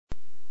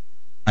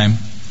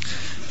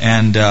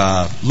and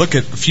look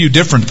at a few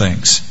different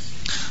things.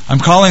 I'm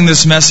calling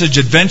this message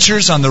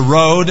Adventures on the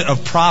Road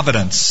of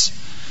Providence,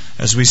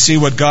 as we see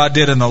what God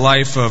did in the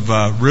life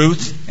of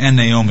Ruth and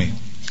Naomi.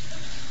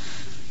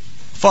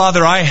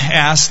 Father, I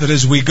ask that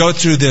as we go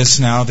through this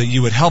now, that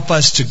you would help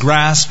us to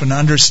grasp and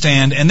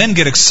understand and then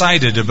get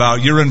excited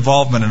about your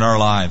involvement in our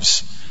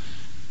lives.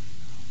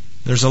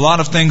 There's a lot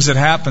of things that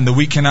happen that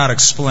we cannot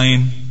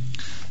explain.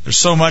 There's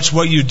so much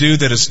what you do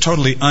that is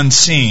totally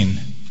unseen,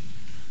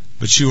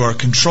 but you are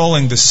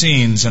controlling the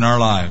scenes in our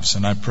lives.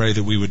 And I pray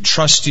that we would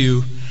trust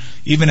you,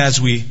 even as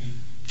we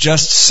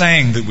just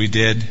sang that we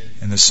did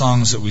in the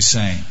songs that we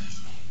sang.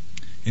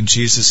 In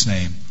Jesus'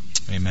 name,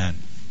 amen.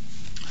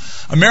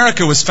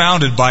 America was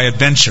founded by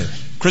adventure.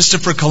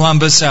 Christopher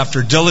Columbus,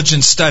 after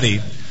diligent study,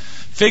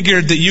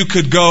 figured that you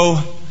could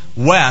go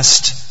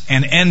west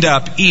and end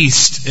up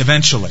east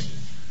eventually.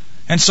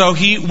 And so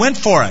he went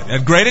for it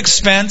at great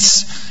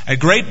expense, at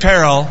great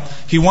peril.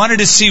 He wanted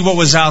to see what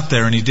was out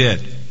there, and he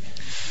did.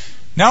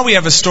 Now we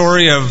have a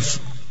story of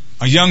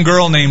a young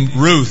girl named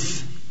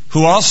Ruth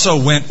who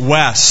also went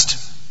west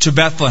to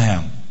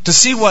Bethlehem to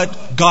see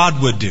what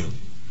God would do.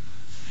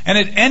 And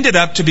it ended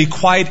up to be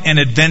quite an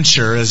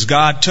adventure as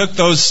God took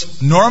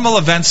those normal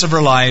events of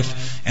her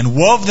life and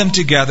wove them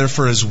together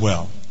for His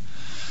will.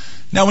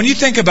 Now, when you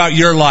think about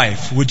your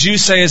life, would you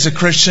say as a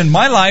Christian,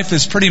 my life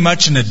is pretty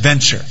much an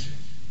adventure?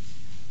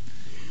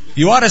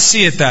 You ought to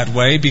see it that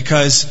way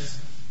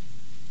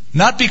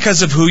not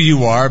because of who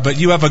you are, but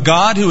you have a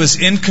God who is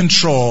in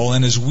control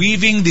and is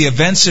weaving the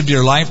events of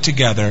your life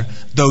together.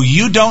 Though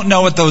you don't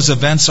know what those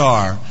events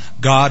are,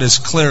 God is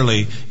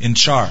clearly in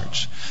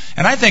charge.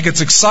 And I think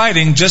it's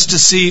exciting just to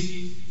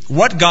see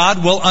what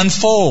God will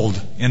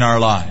unfold in our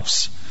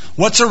lives.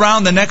 What's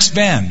around the next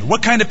bend?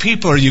 What kind of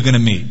people are you going to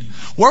meet?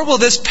 Where will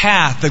this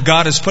path that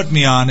God has put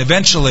me on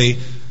eventually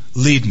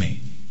lead me?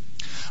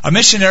 A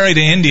missionary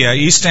to India,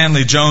 E.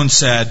 Stanley Jones,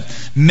 said,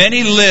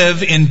 "Many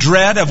live in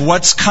dread of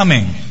what's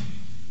coming.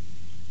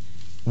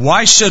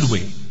 Why should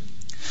we?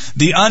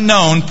 The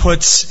unknown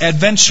puts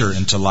adventure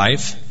into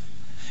life.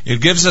 It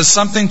gives us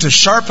something to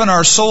sharpen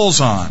our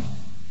souls on.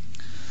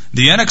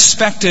 The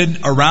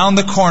unexpected around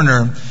the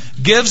corner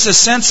gives a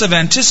sense of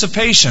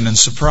anticipation and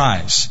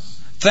surprise.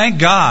 Thank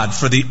God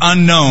for the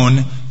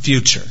unknown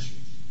future."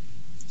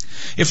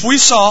 If we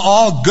saw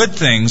all good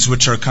things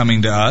which are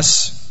coming to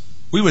us,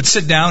 we would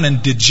sit down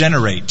and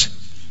degenerate.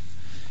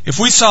 If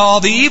we saw all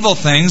the evil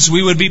things,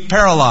 we would be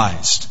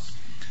paralyzed.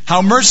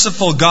 How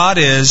merciful God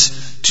is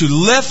to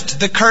lift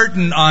the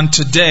curtain on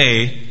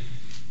today,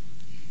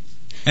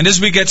 and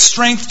as we get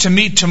strength to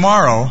meet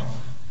tomorrow,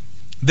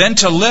 then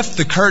to lift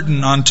the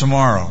curtain on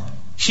tomorrow.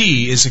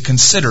 He is a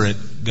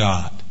considerate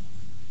God.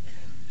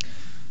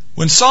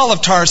 When Saul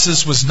of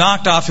Tarsus was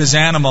knocked off his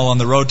animal on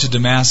the road to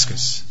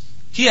Damascus,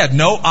 he had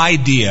no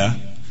idea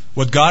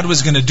what God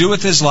was going to do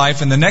with his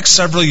life in the next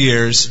several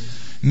years,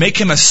 make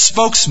him a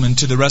spokesman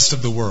to the rest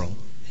of the world.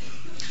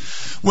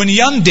 When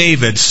young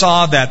David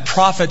saw that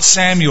prophet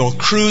Samuel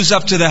cruise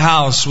up to the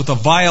house with a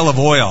vial of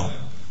oil,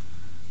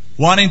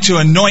 wanting to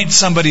anoint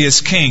somebody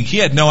as king, he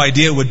had no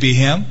idea it would be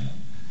him.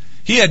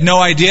 He had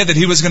no idea that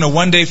he was going to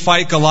one day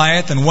fight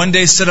Goliath and one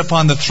day sit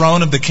upon the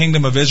throne of the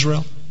kingdom of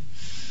Israel.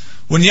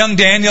 When young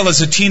Daniel as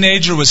a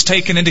teenager was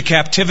taken into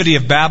captivity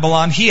of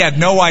Babylon, he had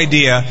no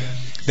idea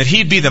that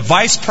he'd be the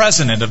vice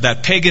president of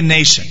that pagan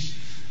nation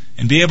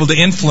and be able to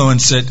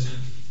influence it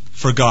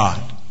for God.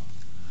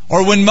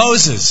 Or when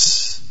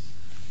Moses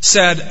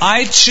said,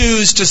 "I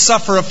choose to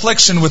suffer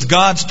affliction with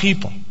God's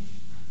people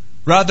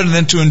rather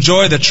than to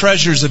enjoy the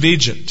treasures of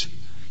Egypt,"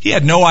 he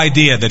had no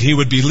idea that he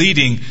would be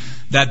leading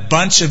that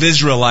bunch of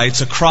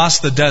Israelites across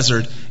the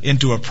desert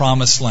into a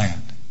promised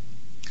land.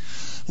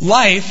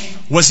 Life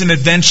was an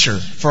adventure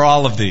for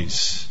all of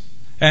these.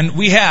 And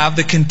we have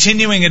the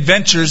continuing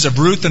adventures of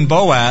Ruth and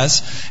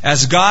Boaz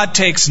as God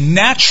takes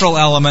natural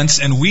elements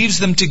and weaves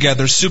them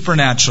together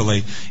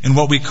supernaturally in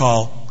what we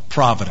call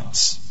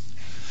providence.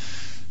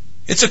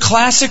 It's a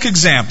classic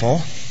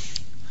example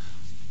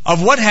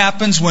of what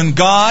happens when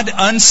God,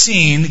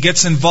 unseen,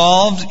 gets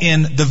involved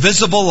in the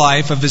visible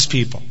life of His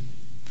people.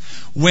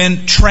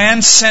 When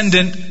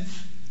transcendent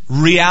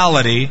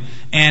reality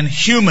and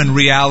human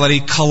reality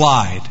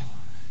collide,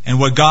 and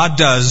what God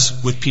does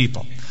with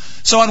people.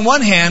 So on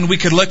one hand, we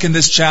could look in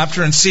this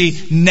chapter and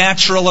see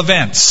natural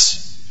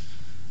events.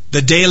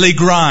 The daily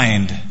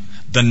grind,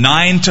 the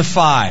 9 to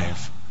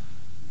 5,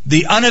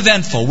 the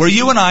uneventful, where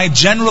you and I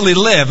generally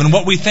live and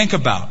what we think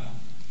about.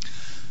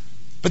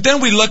 But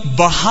then we look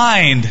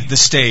behind the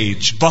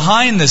stage,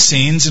 behind the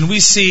scenes, and we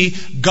see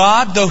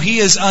God, though He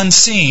is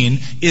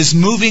unseen, is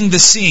moving the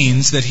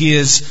scenes that He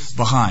is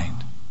behind.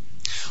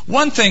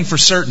 One thing for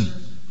certain,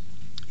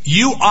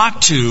 you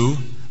ought to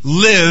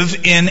live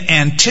in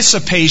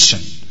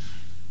anticipation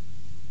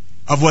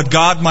of what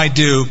God might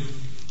do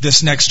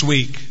this next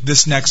week,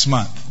 this next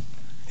month.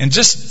 And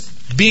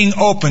just being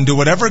open to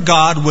whatever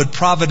God would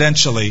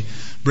providentially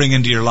bring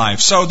into your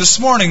life. So this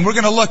morning we're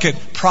going to look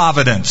at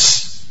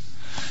providence.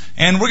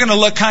 And we're going to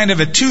look kind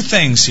of at two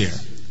things here.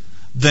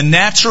 The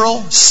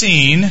natural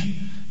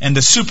scene and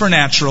the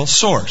supernatural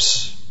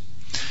source.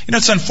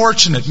 It's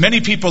unfortunate.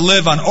 Many people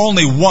live on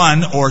only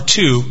one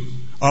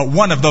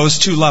of those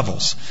two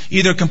levels.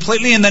 Either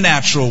completely in the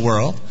natural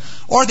world,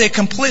 or they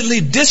completely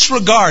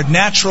disregard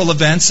natural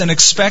events and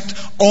expect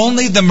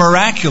only the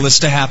miraculous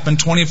to happen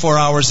 24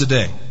 hours a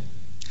day.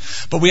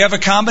 But we have a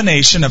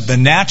combination of the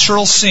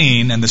natural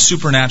scene and the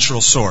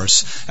supernatural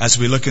source as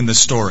we look in this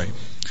story.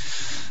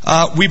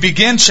 We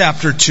begin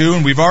chapter 2,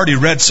 and we've already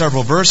read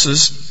several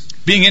verses,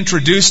 being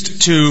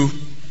introduced to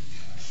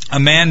a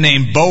man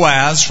named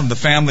Boaz from the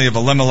family of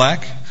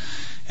Elimelech.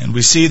 And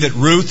we see that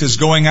Ruth is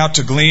going out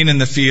to glean in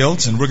the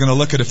fields, and we're going to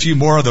look at a few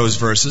more of those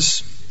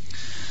verses.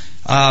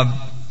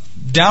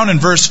 Down in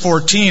verse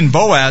 14,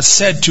 Boaz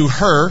said to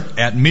her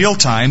at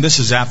mealtime, this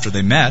is after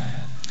they met,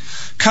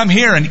 "Come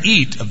here and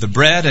eat of the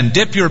bread, and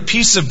dip your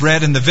piece of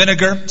bread in the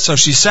vinegar." So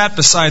she sat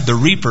beside the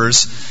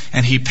reapers,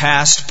 and he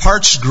passed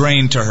parched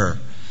grain to her.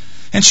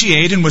 And she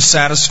ate and was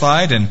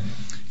satisfied, and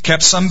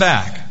kept some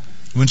back.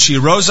 When she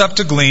rose up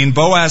to glean,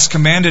 Boaz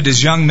commanded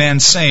his young men,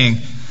 saying,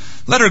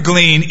 "Let her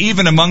glean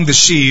even among the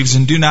sheaves,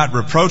 and do not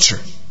reproach her.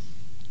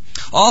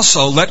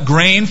 Also, let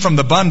grain from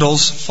the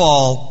bundles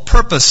fall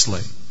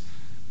purposely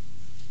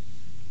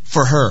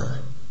for her.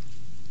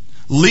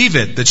 Leave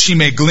it that she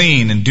may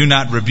glean, and do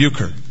not rebuke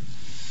her."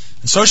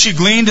 And so she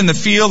gleaned in the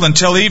field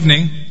until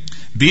evening,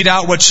 beat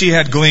out what she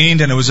had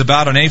gleaned, and it was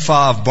about an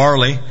ephah of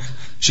barley.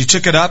 She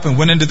took it up and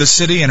went into the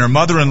city, and her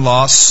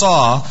mother-in-law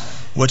saw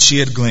what she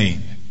had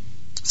gleaned.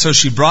 So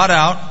she brought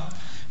out,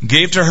 and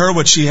gave to her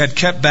what she had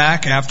kept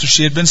back after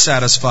she had been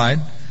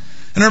satisfied.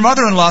 And her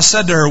mother-in-law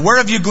said to her, "Where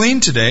have you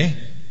gleaned today?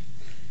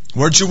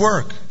 Where'd you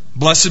work?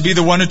 Blessed be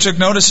the one who took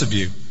notice of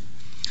you."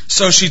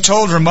 So she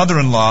told her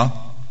mother-in-law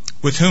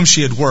with whom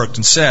she had worked,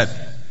 and said,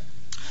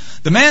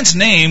 "The man's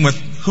name with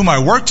whom I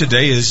work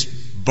today is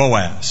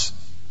Boaz."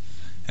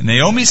 And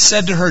Naomi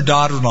said to her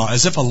daughter-in-law,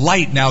 as if a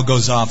light now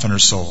goes off in her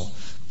soul,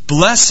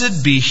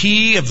 "Blessed be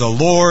he of the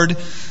Lord,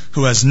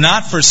 who has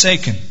not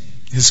forsaken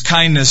his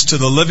kindness to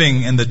the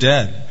living and the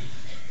dead."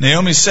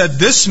 Naomi said,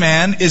 "This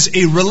man is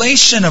a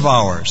relation of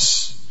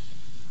ours,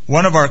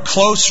 one of our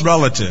close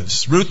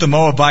relatives." Ruth the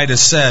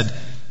Moabitess said,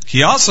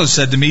 "He also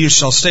said to me, 'You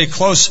shall stay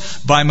close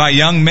by my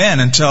young men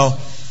until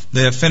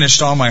they have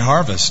finished all my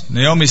harvest.'"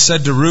 Naomi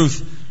said to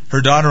Ruth,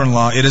 her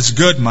daughter-in-law, "It is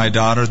good, my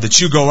daughter, that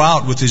you go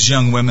out with his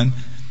young women,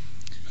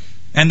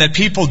 and that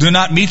people do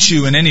not meet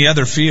you in any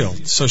other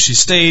field." So she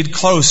stayed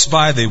close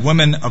by the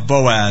women of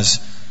Boaz,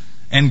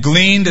 and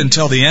gleaned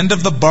until the end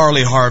of the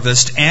barley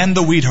harvest and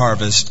the wheat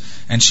harvest,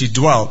 and she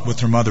dwelt with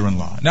her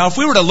mother-in-law. Now, if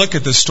we were to look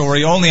at this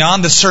story only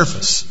on the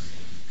surface,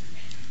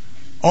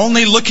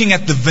 only looking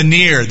at the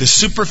veneer, the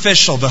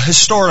superficial, the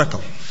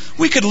historical,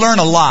 we could learn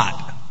a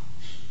lot.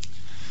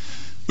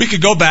 We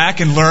could go back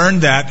and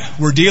learn that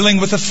we're dealing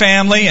with a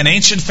family, an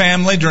ancient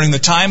family during the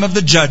time of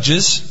the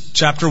Judges.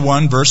 Chapter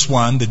 1, verse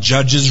 1, the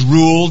Judges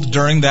ruled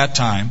during that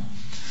time.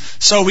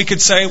 So we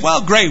could say,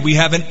 well, great, we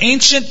have an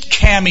ancient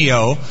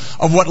cameo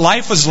of what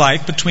life was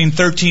like between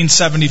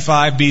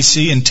 1375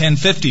 BC and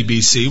 1050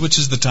 BC, which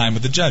is the time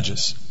of the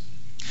Judges.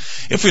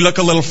 If we look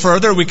a little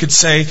further, we could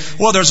say,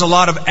 well, there's a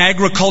lot of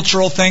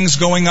agricultural things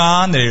going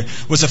on. There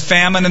was a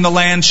famine in the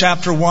land,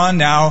 chapter 1.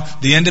 Now,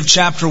 the end of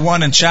chapter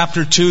 1 and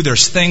chapter 2,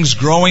 there's things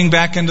growing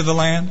back into the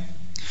land.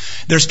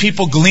 There's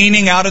people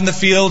gleaning out in the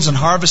fields and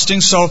harvesting.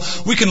 So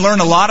we can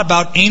learn a lot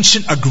about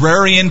ancient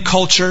agrarian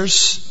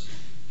cultures,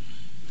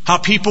 how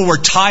people were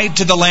tied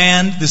to the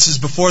land. This is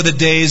before the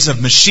days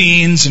of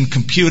machines and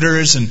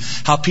computers, and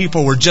how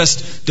people were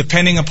just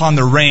depending upon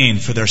the rain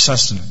for their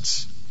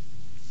sustenance.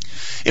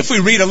 If we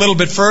read a little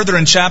bit further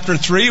in chapter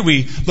 3,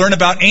 we learn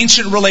about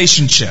ancient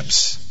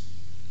relationships,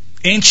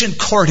 ancient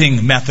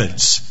courting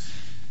methods,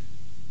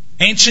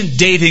 ancient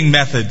dating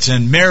methods,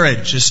 and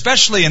marriage,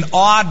 especially an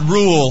odd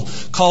rule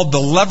called the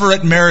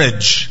levirate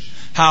marriage,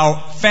 how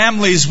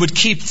families would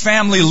keep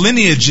family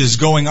lineages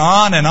going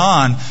on and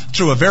on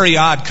through a very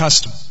odd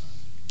custom.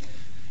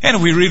 And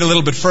if we read a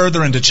little bit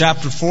further into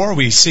chapter 4,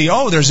 we see,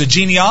 there's a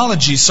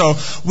genealogy, so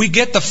we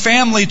get the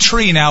family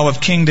tree now of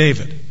King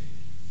David.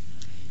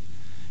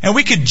 And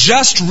we could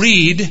just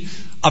read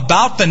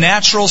about the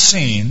natural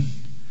scene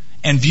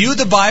and view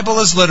the Bible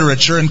as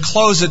literature and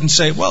close it and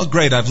say, well,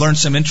 great, I've learned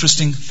some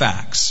interesting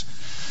facts.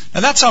 Now,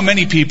 that's how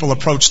many people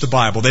approach the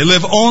Bible. They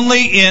live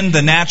only in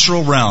the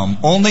natural realm,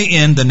 only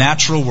in the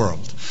natural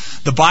world.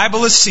 The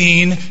Bible is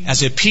seen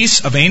as a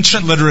piece of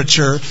ancient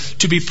literature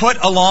to be put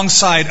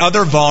alongside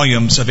other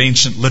volumes of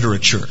ancient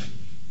literature.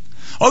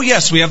 Oh,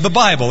 yes, we have the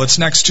Bible. It's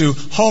next to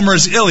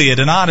Homer's Iliad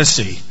and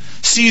Odyssey,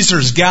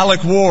 Caesar's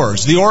Gallic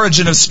Wars, The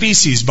Origin of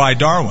Species by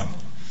Darwin.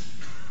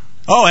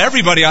 Oh,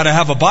 everybody ought to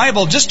have a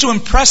Bible just to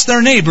impress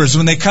their neighbors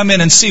when they come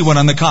in and see one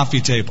on the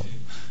coffee table.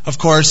 Of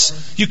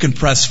course, you can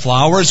press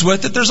flowers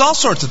with it. There's all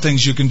sorts of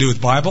things you can do with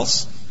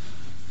Bibles.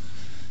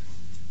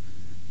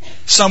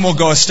 Some will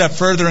go a step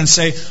further and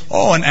say,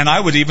 and I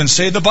would even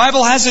say the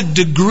Bible has a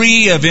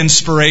degree of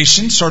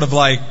inspiration, sort of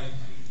like,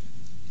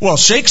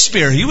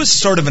 Shakespeare, he was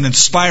sort of an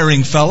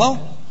inspiring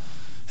fellow.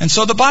 And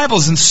so the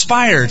Bible's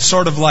inspired,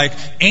 sort of like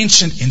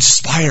ancient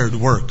inspired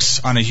works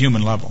on a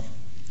human level.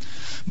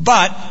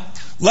 But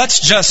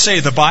Let's just say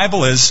the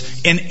Bible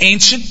is an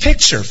ancient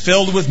picture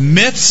filled with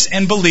myths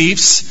and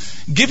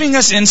beliefs, giving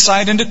us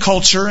insight into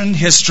culture and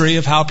history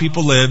of how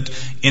people lived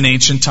in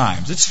ancient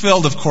times. It's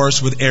filled, of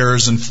course, with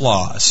errors and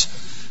flaws.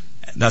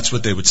 That's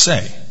what they would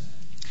say.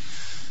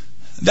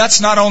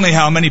 That's not only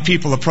how many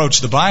people approach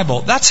the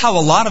Bible, that's how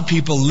a lot of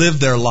people live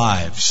their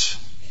lives.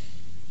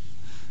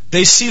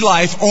 They see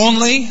life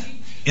only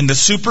in the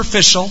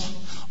superficial,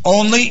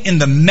 only in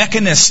the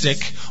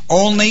mechanistic,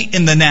 only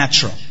in the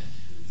natural,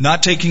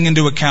 not taking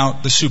into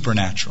account the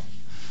supernatural.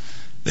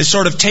 They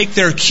sort of take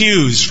their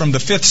cues from the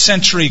 5th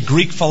century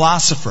Greek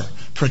philosopher,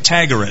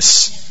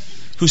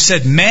 Protagoras, who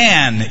said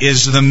man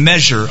is the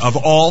measure of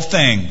all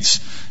things.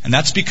 And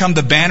that's become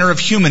the banner of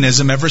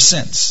humanism ever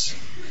since.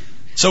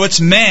 So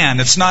it's man,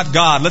 it's not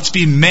God. Let's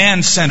be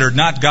man-centered,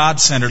 not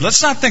God-centered.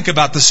 Let's not think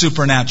about the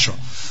supernatural.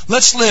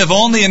 Let's live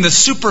only in the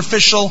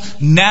superficial,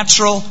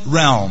 natural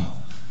realm.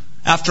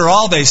 After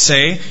all, they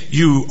say,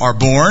 you are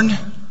born,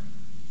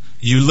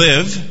 you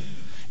live,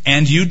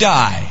 and you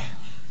die.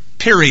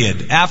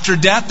 Period. After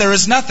death, there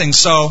is nothing.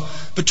 So,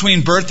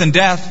 between birth and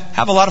death,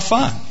 have a lot of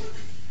fun.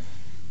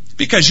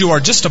 Because you are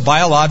just a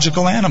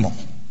biological animal.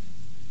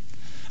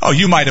 Oh,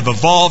 you might have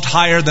evolved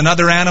higher than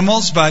other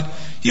animals, but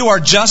you are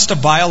just a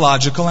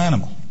biological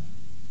animal.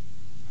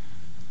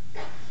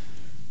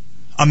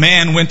 A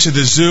man went to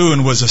the zoo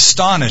and was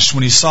astonished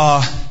when he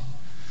saw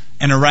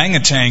an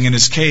orangutan in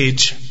his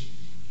cage,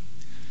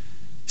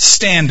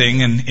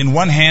 standing, and in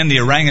one hand the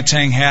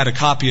orangutan had a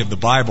copy of the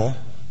Bible.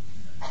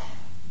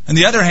 In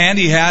the other hand,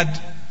 he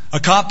had a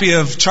copy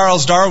of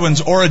Charles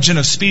Darwin's Origin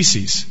of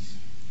Species.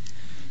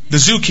 The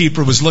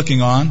zookeeper was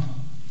looking on.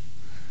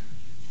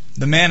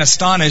 The man,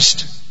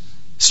 astonished,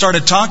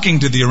 started talking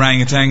to the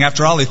orangutan.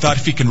 After all, he thought,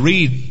 if he can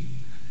read,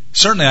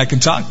 certainly I can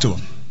talk to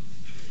him.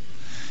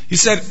 He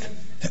said,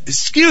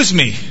 "Excuse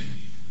me,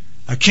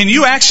 can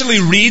you actually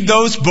read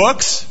those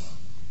books?"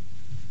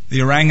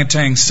 The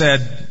orangutan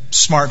said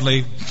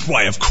smartly,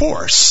 "Why, of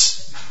course."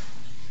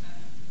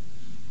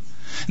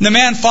 And the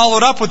man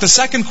followed up with the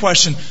second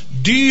question,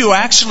 "Do you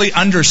actually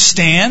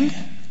understand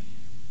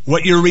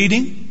what you're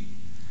reading?"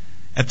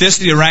 At this,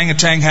 the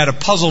orangutan had a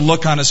puzzled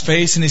look on his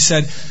face, and he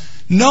said,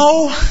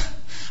 "No,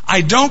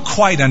 I don't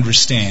quite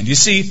understand. You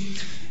see,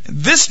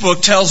 this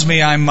book tells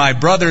me I'm my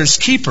brother's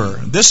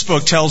keeper. This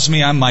book tells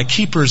me I'm my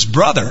keeper's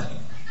brother.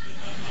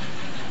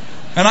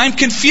 And I'm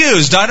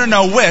confused. I don't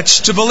know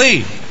which to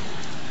believe."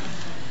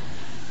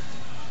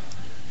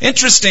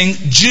 Interesting,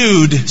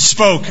 Jude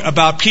spoke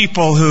about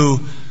people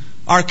who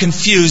are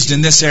confused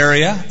in this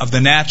area of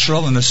the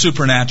natural and the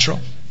supernatural.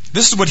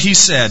 This is what he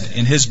said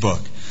in his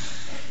book.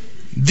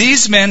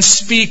 "These men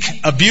speak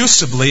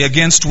abusively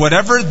against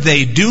whatever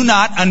they do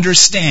not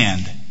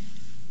understand.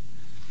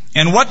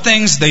 And what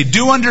things they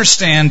do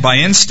understand by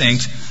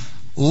instinct,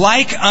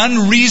 like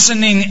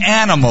unreasoning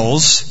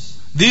animals,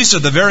 these are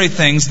the very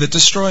things that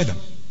destroy them."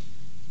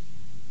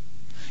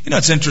 You know,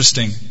 it's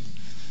interesting.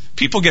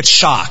 People get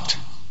shocked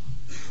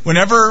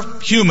whenever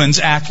humans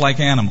act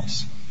like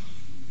animals.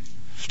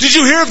 Did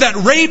you hear of that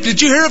rape?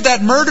 Did you hear of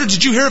that murder?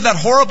 Did you hear of that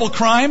horrible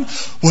crime?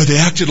 Well, they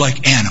acted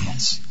like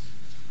animals.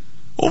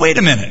 Well, wait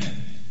a minute.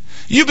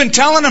 You've been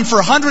telling them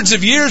for hundreds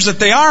of years that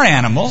they are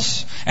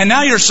animals, and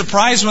now you're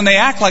surprised when they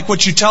act like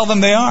what you tell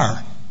them they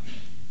are.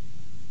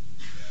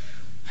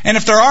 And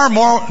if there are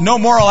no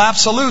moral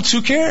absolutes,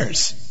 who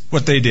cares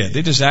what they did?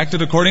 They just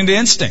acted according to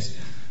instinct,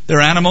 their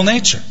animal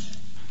nature.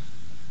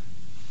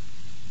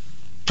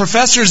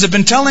 Professors have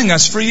been telling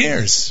us for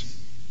years,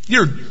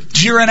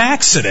 you're an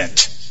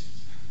accident.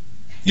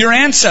 Your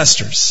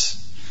ancestors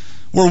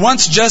were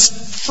once just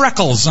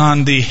freckles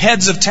on the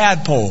heads of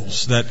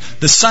tadpoles that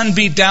the sun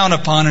beat down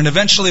upon and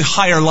eventually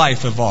higher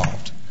life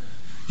evolved.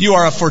 You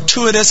are a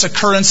fortuitous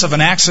occurrence of an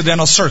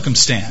accidental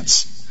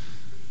circumstance.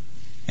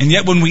 And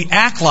yet when we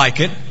act like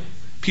it,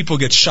 people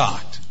get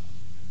shocked.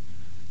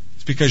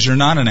 It's because you're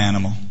not an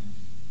animal.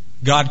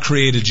 God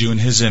created you in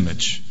His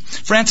image.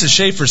 Francis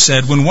Schaeffer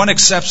said, when one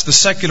accepts the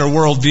secular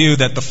worldview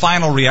that the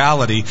final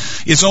reality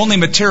is only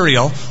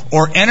material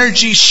or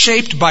energy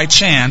shaped by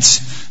chance,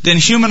 then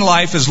human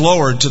life is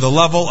lowered to the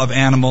level of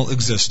animal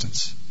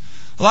existence.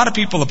 A lot of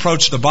people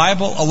approach the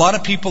Bible, a lot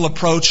of people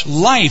approach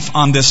life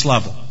on this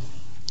level.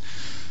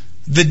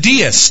 The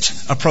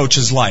deist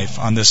approaches life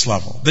on this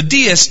level. The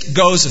deist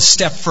goes a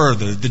step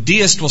further. The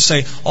deist will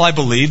say, I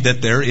believe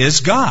that there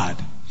is God.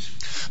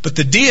 But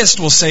the deist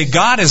will say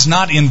God is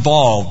not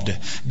involved.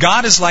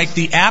 God is like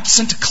the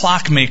absent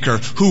clockmaker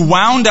who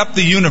wound up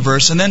the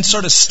universe and then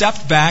sort of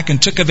stepped back and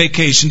took a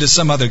vacation to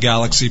some other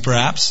galaxy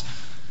perhaps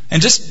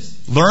and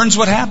just learns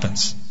what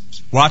happens,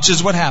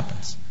 watches what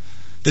happens.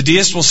 The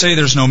deist will say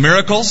there's no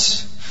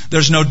miracles,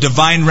 there's no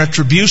divine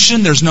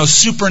retribution, there's no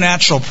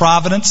supernatural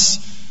providence.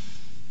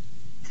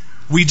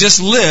 We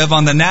just live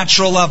on the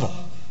natural level.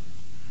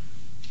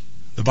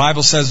 The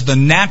Bible says the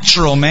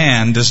natural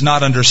man does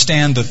not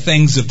understand the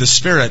things of the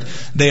Spirit.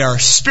 They are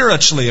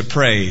spiritually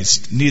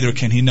appraised, neither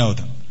can he know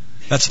them.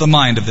 That's the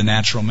mind of the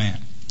natural man.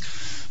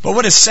 But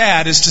what is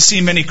sad is to see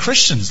many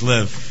Christians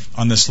live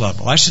on this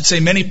level. I should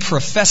say many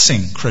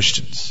professing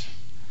Christians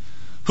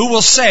who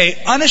will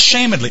say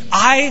unashamedly,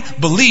 I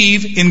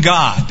believe in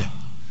God.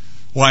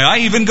 Why, I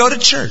even go to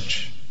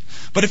church.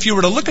 But if you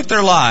were to look at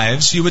their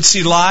lives, you would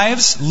see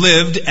lives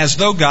lived as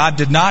though God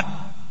did not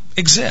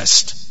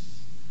exist.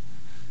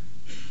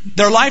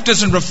 Their life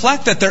doesn't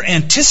reflect that they're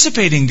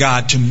anticipating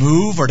God to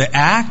move or to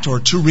act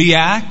or to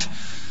react.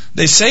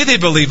 They say they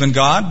believe in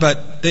God,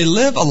 but they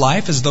live a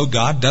life as though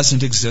God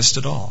doesn't exist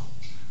at all.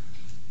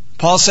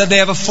 Paul said they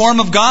have a form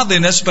of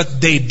godliness,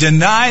 but they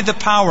deny the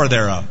power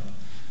thereof.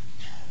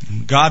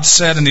 God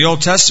said in the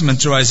Old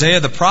Testament through Isaiah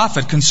the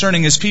prophet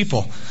concerning His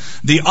people,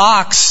 the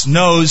ox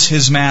knows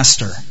his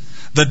master.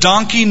 The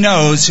donkey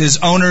knows his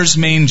owner's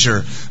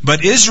manger.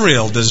 But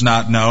Israel does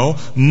not know.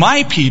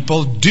 My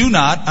people do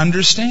not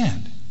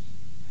understand.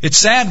 It's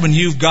sad when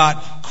you've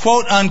got,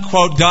 quote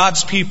unquote,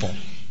 God's people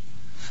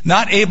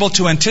not able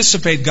to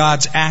anticipate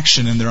God's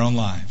action in their own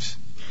lives.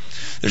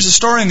 There's a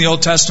story in the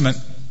Old Testament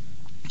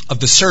of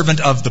the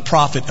servant of the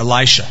prophet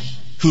Elisha,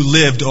 who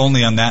lived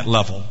only on that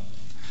level.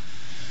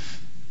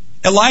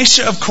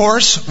 Elisha, of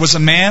course, was a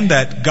man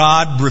that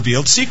God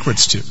revealed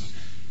secrets to.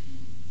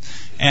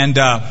 And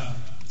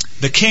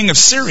the king of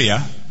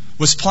Syria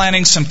was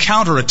planning some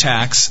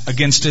counterattacks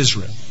against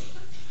Israel.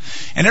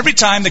 And every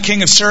time the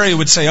king of Syria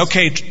would say,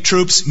 okay,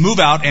 troops, move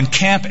out and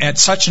camp at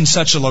such and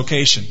such a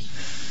location,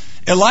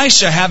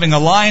 Elisha, having a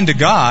line to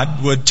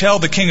God, would tell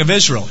the king of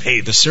Israel,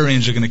 hey, the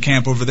Syrians are going to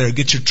camp over there,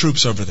 get your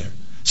troops over there.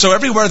 So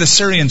everywhere the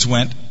Syrians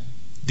went,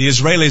 the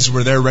Israelis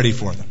were there ready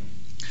for them.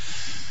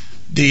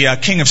 The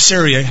king of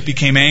Syria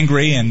became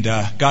angry and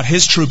got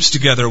his troops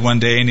together one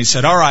day, and he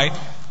said, all right,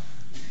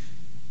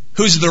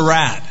 who's the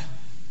rat?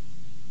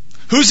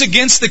 Who's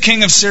against the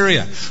king of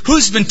Syria?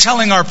 Who's been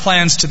telling our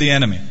plans to the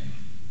enemy?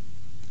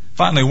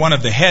 Finally, one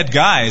of the head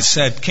guys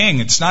said, King,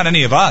 it's not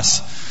any of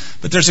us,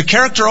 but there's a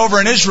character over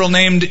in Israel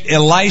named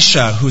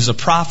Elisha who's a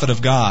prophet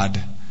of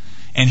God,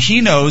 and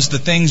he knows the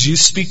things you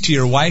speak to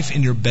your wife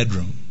in your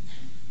bedroom.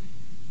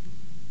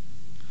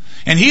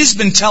 And he's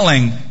been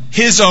telling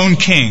his own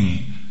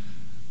king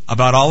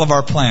about all of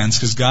our plans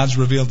because God's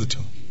revealed it to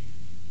him.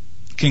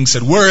 The king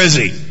said, where is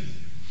he?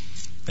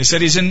 They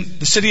said, he's in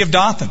the city of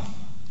Dothan.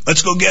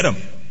 Let's go get him.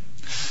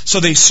 So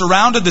they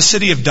surrounded the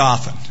city of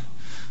Dothan,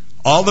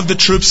 all of the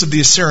troops of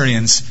the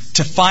Assyrians,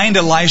 to find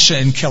Elisha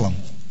and kill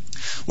him.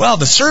 Well,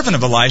 the servant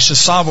of Elisha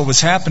saw what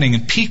was happening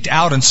and peeked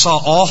out and saw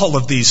all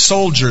of these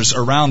soldiers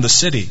around the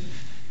city.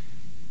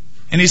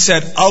 And he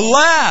said,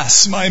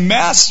 alas, my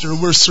master,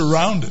 we're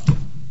surrounded.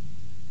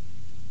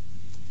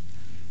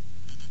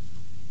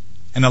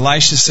 And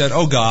Elisha said,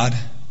 oh God,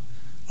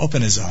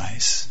 open his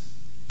eyes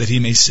that he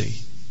may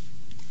see.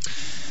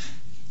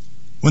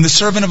 When the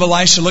servant of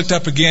Elisha looked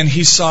up again,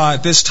 he saw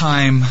at this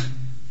time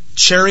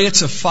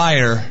chariots of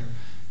fire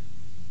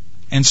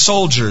and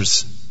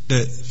soldiers,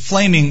 the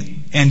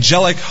flaming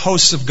angelic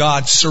hosts of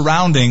God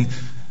surrounding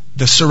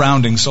the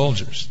surrounding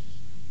soldiers.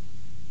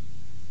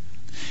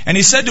 And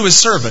he said to his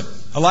servant,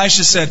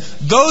 Elisha said,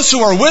 those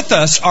who are with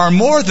us are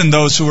more than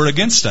those who are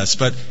against us.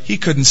 But he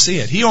couldn't see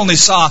it. He only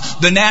saw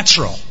the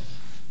natural.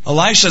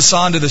 Elisha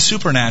saw into the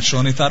supernatural,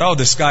 and he thought, oh,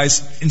 this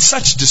guy's in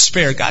such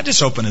despair. God,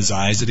 just open his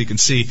eyes that he can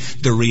see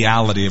the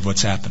reality of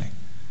what's happening.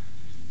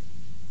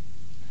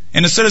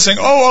 And instead of saying,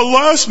 oh,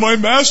 alas, my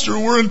master,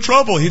 we're in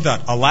trouble, he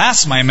thought,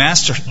 alas, my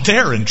master,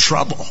 they're in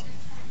trouble.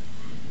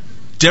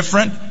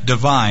 Different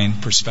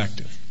divine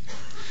perspective.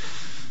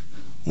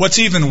 What's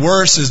even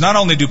worse is not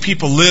only do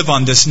people live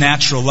on this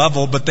natural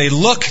level, but they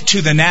look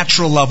to the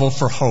natural level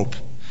for hope.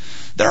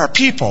 There are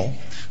people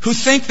who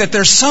think that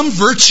there's some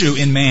virtue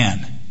in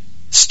man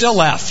still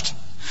left.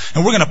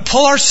 And we're going to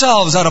pull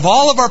ourselves out of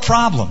all of our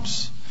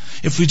problems.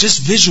 If we just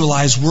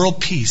visualize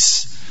world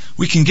peace,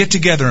 we can get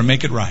together and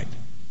make it right.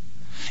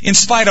 In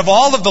spite of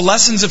all of the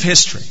lessons of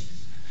history,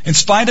 in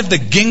spite of the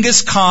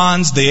Genghis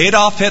Khans, the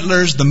Adolf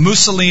Hitlers, the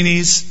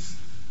Mussolinis,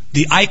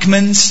 the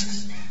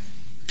Eichmanns,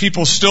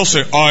 people still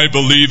say, I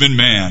believe in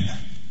man.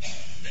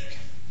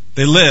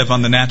 They live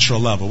on the natural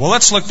level. Well,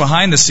 let's look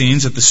behind the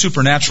scenes at the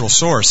supernatural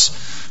source.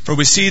 For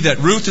we see that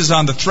Ruth is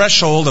on the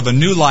threshold of a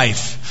new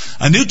life.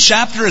 A new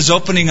chapter is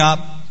opening up.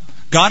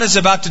 God is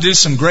about to do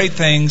some great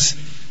things.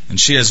 And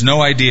she has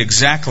no idea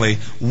exactly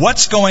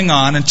what's going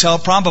on until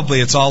probably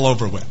it's all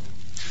over with.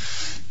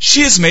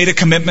 She has made a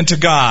commitment to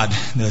God.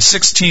 The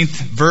 16th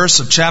verse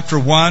of chapter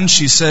 1,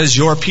 she says,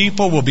 your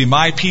people will be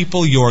my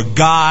people. Your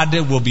God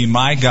will be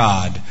my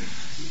God.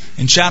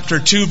 In chapter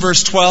 2,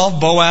 verse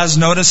 12, Boaz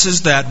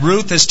notices that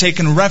Ruth has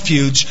taken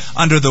refuge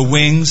under the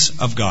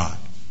wings of God.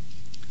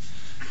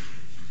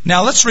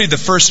 Now let's read the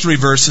first 3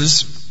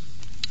 verses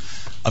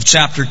of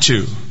chapter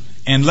 2.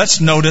 And let's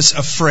notice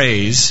a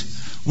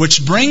phrase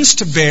which brings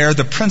to bear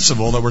the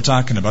principle that we're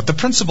talking about, the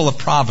principle of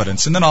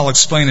providence. And then I'll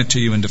explain it to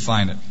you and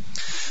define it.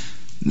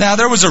 Now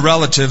there was a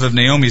relative of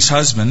Naomi's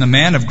husband, a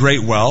man of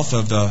great wealth,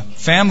 of the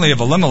family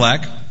of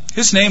Elimelech.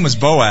 His name was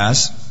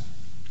Boaz.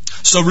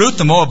 So Ruth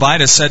the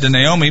Moabitess said to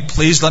Naomi,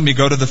 please let me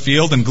go to the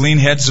field and glean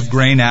heads of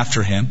grain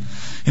after him,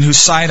 in whose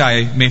sight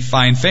I may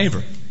find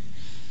favor.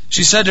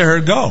 She said to her,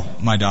 go,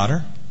 my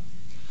daughter.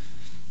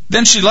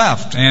 Then she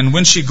left, and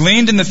when she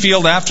gleaned in the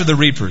field after the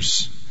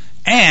reapers,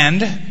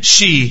 And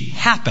she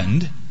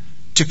happened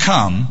to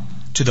come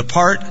to the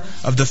part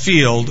of the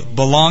field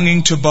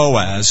belonging to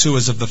Boaz, who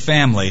was of the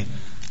family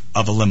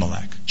of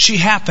Elimelech. She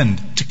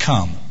happened to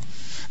come.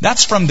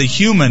 That's from the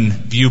human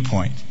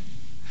viewpoint.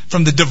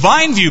 From the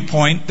divine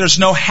viewpoint, there's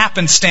no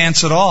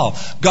happenstance at all.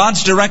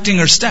 God's directing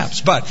her steps.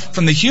 But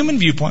from the human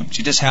viewpoint,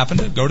 she just happened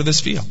to go to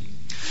this field.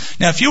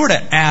 Now, if you were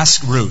to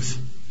ask Ruth,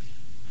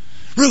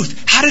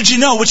 how did you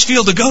know which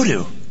field to go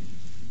to?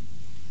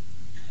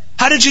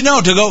 How did you know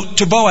to go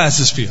to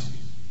Boaz's field?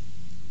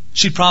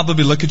 She'd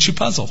probably look at you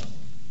puzzled.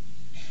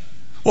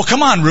 Well,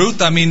 come on,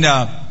 Ruth. I mean,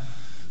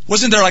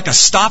 wasn't there like a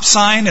stop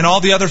sign in all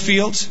the other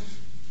fields?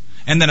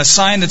 And then a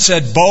sign that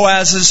said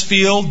Boaz's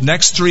field,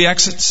 next 3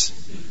 exits?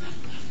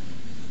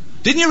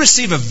 Didn't you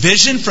receive a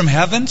vision from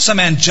heaven? Some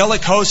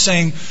angelic host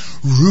saying,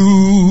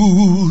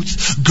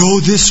 Ruth,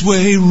 go this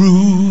way,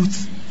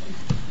 Ruth.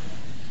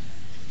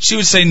 She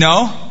would say,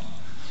 no.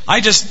 I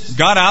just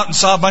got out and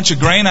saw a bunch of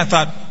grain. I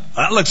thought,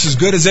 that looks as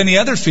good as any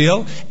other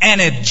field. And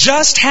it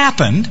just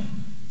happened,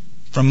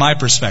 from my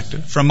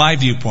perspective, from my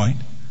viewpoint,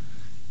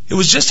 it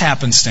was just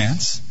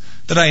happenstance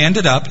that I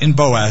ended up in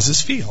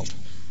Boaz's field.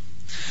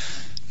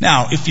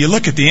 Now, if you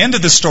look at the end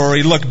of the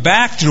story, look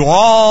back through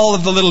all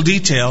of the little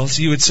details,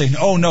 you would say,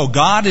 oh no,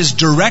 God is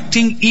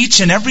directing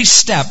each and every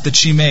step that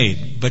she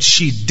made. But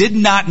she did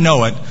not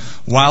know it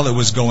while it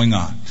was going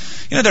on.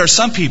 You know, there are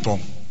some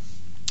people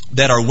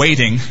that are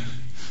waiting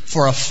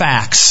for a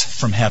fax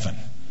from heaven.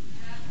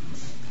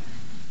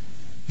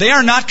 They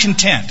are not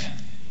content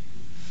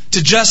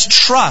to just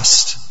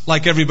trust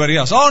like everybody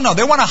else. Oh no,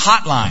 they want a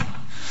hotline.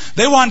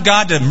 They want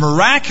God to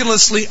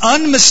miraculously,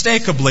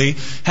 unmistakably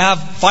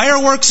have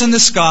fireworks in the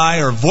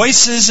sky or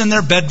voices in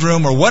their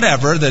bedroom or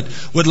whatever that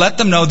would let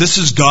them know this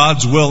is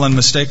God's will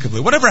unmistakably.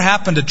 Whatever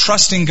happened to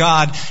trusting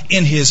God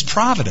in His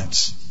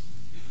providence?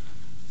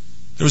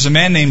 There was a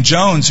man named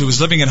Jones who was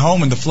living at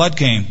home when the flood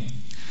came.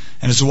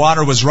 And as the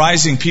water was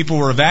rising, people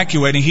were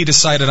evacuating. He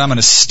decided, I'm going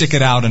to stick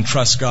it out and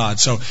trust God.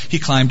 So he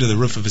climbed to the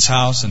roof of his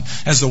house. And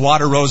as the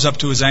water rose up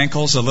to his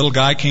ankles, a little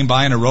guy came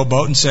by in a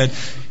rowboat and said,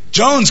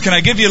 Jones, can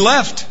I give you a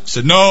lift? He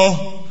said,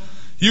 no,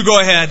 you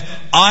go ahead.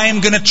 I'm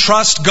going to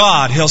trust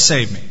God. He'll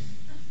save me.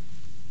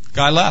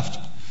 Guy left.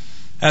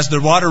 As the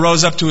water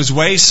rose up to his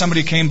waist,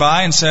 somebody came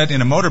by and said,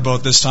 in a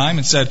motorboat this time,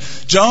 and said,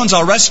 Jones,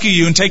 I'll rescue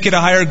you and take you to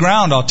higher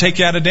ground. I'll take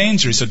you out of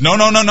danger. He said, no.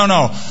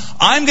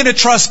 I'm going to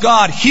trust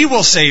God. He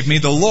will save me.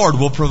 The Lord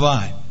will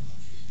provide.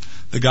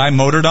 The guy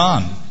motored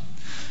on.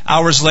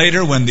 Hours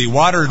later, when the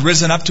water had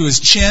risen up to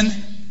his chin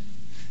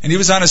and he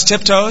was on his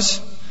tiptoes,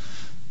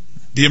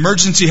 the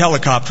emergency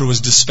helicopter was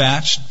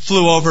dispatched,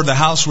 flew over the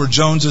house where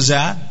Jones was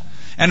at,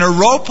 and a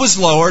rope was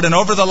lowered, and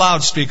over the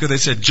loudspeaker they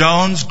said,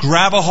 Jones,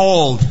 grab a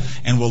hold,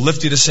 and we'll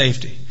lift you to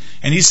safety.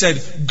 And he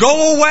said,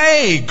 go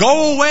away,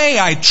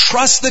 I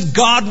trust that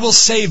God will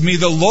save me,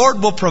 the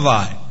Lord will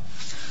provide.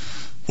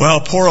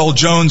 Well, poor old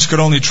Jones could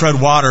only tread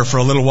water for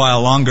a little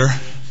while longer,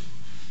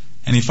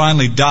 and he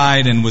finally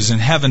died and was in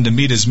heaven to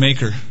meet his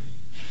Maker.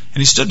 And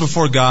he stood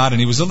before God, and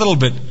he was a little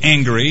bit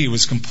angry. He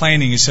was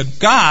complaining. He said,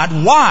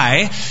 God,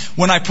 why,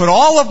 when I put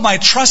all of my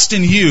trust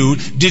in you,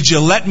 did you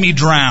let me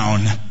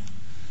drown?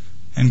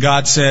 And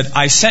God said,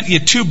 I sent you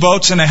 2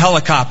 boats and a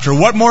helicopter.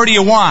 What more do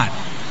you want?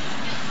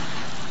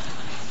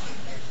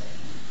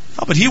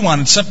 Oh, but he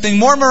wanted something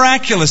more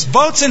miraculous.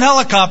 Boats and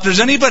helicopters,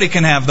 anybody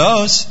can have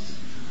those.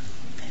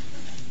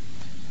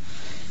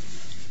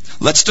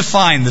 Let's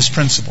define this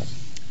principle.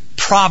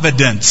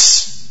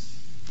 Providence.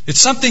 It's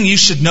something you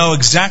should know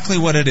exactly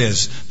what it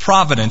is.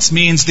 Providence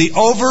means the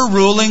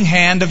overruling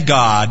hand of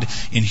God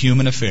in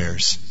human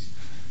affairs.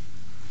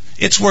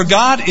 It's where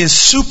God is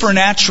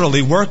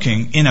supernaturally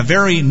working in a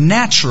very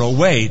natural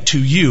way to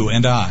you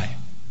and I.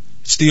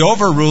 It's the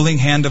overruling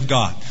hand of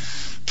God.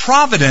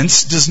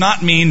 Providence does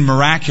not mean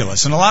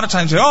miraculous. And a lot of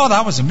times, oh,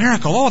 that was a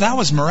miracle. Oh, that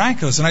was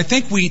miraculous. And I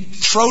think we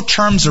throw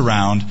terms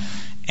around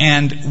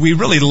and we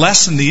really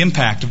lessen the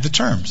impact of the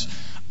terms.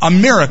 A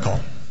miracle.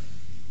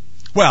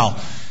 Well,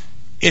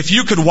 if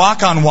you could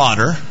walk on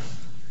water,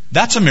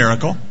 that's a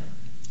miracle.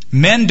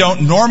 Men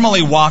don't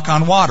normally walk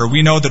on water.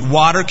 We know that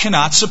water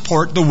cannot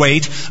support the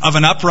weight of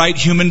an upright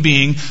human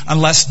being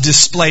unless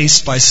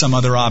displaced by some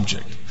other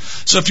object.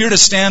 So if you're to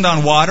stand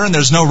on water and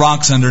there's no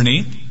rocks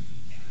underneath,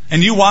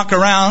 and you walk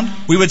around,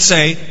 we would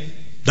say,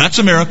 that's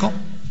a miracle.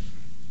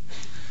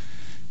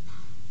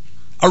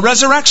 A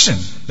resurrection,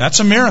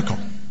 that's a miracle.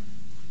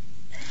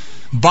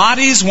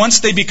 Bodies, once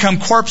they become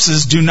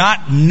corpses, do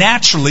not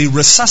naturally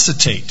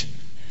resuscitate.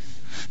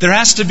 There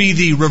has to be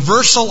the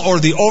reversal or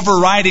the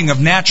overriding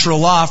of natural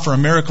law for a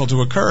miracle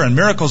to occur. And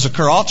miracles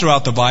occur all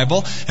throughout the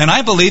Bible, and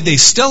I believe they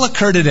still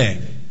occur today.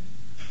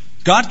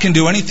 God can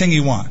do anything He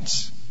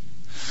wants.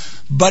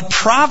 But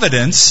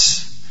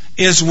providence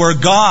is where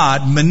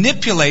God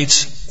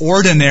manipulates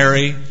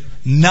ordinary,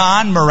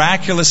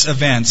 non-miraculous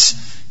events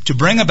to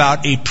bring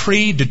about a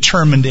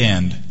predetermined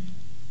end.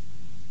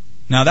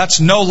 Now that's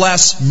no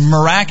less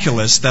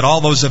miraculous that all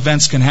those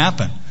events can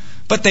happen.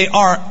 But they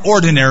are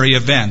ordinary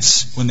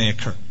events when they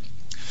occur.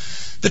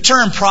 The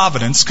term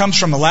providence comes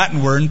from the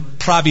Latin word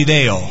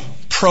provideo,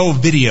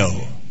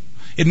 provideo,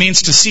 It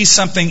means to see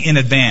something in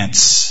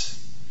advance.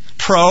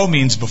 Pro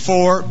means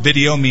before,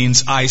 video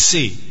means I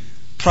see.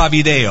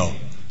 Provideo,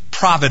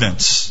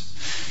 providence.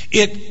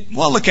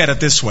 Well, look at it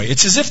this way.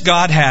 It's as if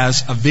God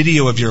has a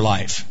video of your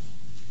life.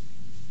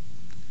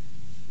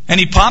 And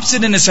He pops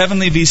it in His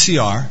heavenly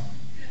VCR.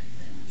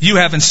 You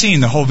haven't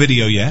seen the whole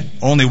video yet.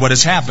 Only what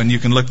has happened. You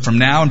can look from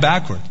now and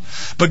backward.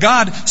 But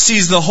God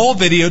sees the whole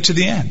video to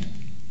the end.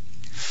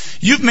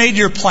 You've made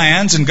your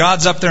plans and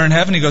God's up there in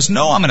heaven. He goes,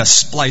 no, I'm going to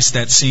splice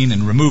that scene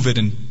and remove it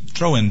and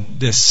throw in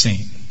this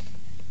scene.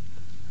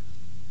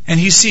 And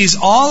He sees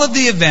all of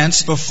the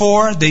events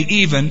before they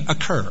even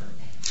occur.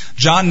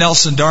 John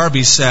Nelson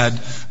Darby said,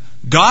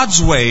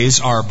 God's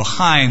ways are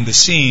behind the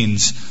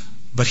scenes,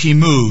 but He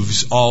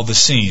moves all the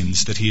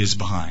scenes that He is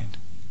behind.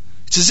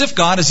 It's as if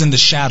God is in the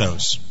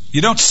shadows. You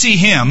don't see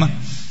Him,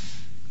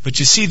 but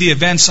you see the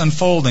events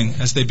unfolding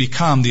as they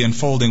become the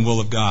unfolding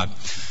will of God.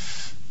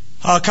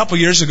 A couple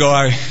years ago,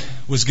 I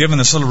was given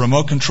this little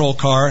remote control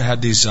car. It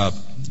had these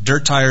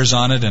dirt tires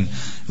on it and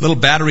a little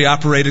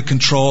battery-operated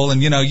control.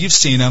 And, you've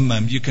seen them.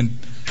 You can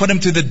put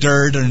them through the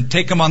dirt and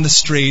take them on the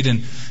street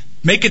and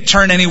make it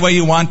turn any way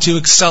you want to,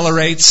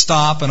 accelerate,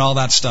 stop, and all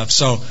that stuff.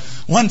 So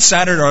one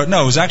Saturday,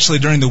 it was actually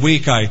during the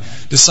week, I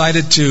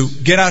decided to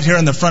get out here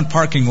in the front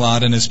parking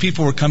lot. And as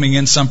people were coming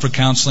in, some for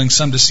counseling,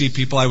 some to see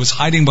people, I was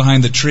hiding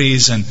behind the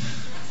trees and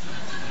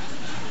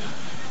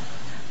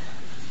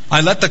I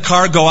let the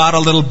car go out a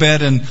little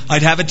bit and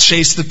I'd have it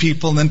chase the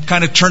people and then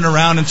kind of turn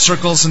around in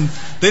circles. And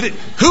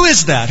who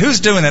is that? Who's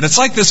doing that? It's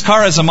like this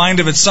car has a mind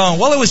of its own.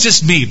 Well, it was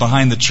just me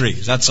behind the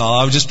trees. That's all.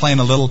 I was just playing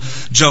a little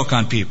joke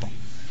on people.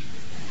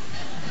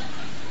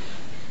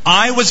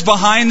 I was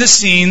behind the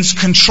scenes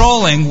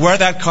controlling where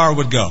that car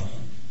would go.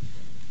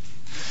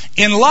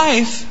 In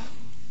life,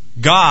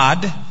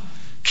 God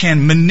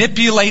can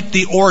manipulate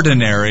the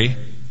ordinary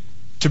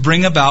to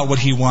bring about what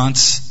He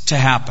wants to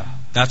happen.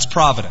 That's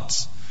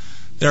providence.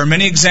 There are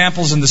many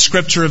examples in the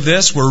Scripture of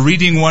this. We're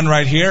reading one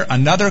right here.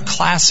 Another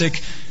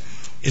classic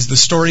is the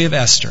story of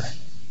Esther.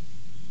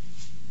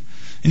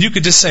 And you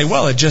could just say,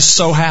 well, it just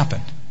so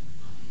happened.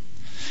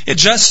 It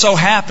just so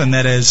happened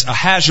that as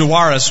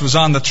Ahasuerus was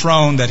on the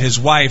throne, that his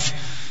wife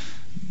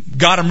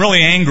got him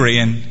really angry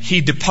and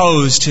he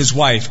deposed his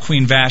wife,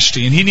 Queen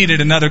Vashti, and he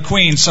needed another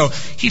queen, so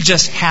he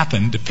just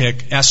happened to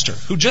pick Esther,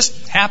 who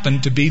just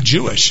happened to be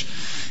Jewish.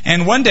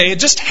 And one day it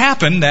just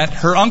happened that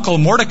her uncle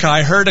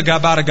Mordecai heard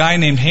about a guy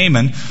named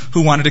Haman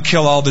who wanted to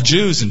kill all the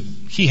Jews, and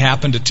he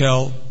happened to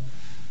tell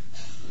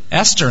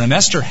Esther, and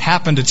Esther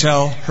happened to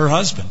tell her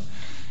husband.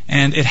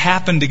 And it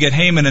happened to get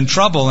Haman in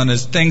trouble, and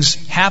as things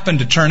happened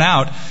to turn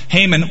out,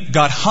 Haman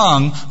got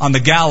hung on the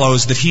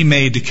gallows that he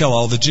made to kill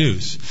all the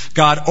Jews.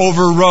 God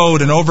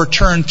overrode and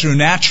overturned through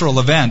natural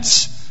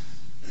events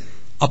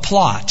a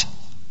plot,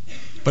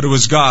 but it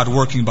was God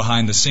working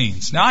behind the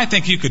scenes. Now I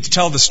think you could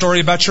tell the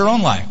story about your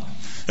own life.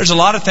 There's a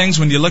lot of things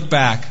when you look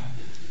back,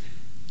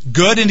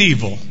 good and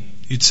evil,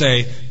 you'd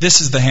say,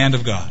 this is the hand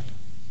of God.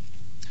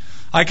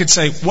 I could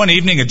say, one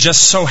evening it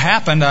just so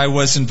happened I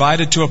was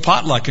invited to a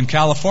potluck in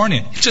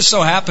California. It just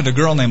so happened a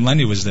girl named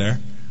Lenny was there.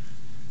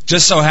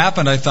 Just so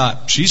happened I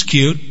thought, she's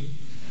cute.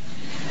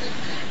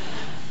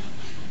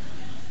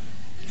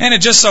 And it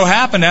just so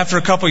happened after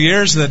a couple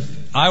years that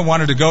I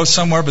wanted to go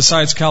somewhere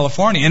besides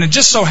California. And it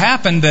just so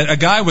happened that a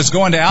guy was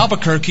going to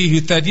Albuquerque who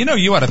said,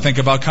 you ought to think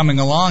about coming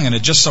along. And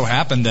it just so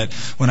happened that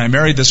when I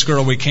married this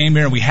girl, we came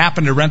here and we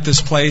happened to rent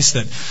this place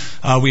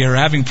that we are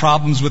having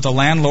problems with the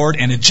landlord.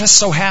 And it just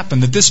so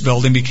happened that this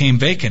building became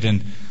vacant.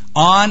 And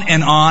on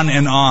and on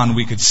and on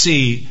we could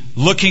see,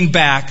 looking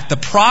back, the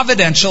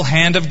providential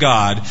hand of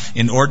God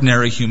in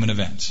ordinary human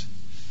events.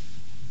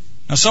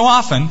 Now so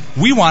often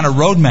we want a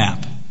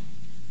roadmap.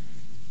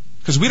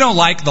 Because we don't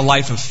like the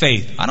life of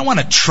faith. I don't want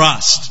to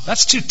trust.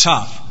 That's too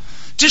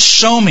tough. Just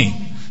show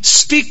me.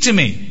 Speak to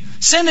me.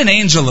 Send an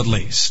angel at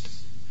least.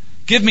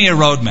 Give me a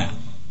roadmap.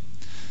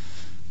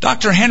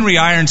 Dr. Harry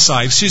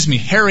Ironside,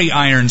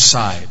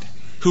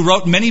 who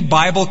wrote many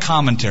Bible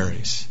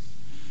commentaries,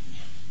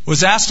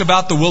 was asked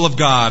about the will of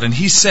God, and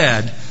he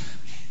said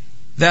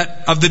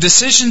that of the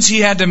decisions he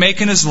had to make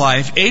in his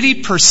life,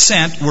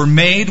 80% were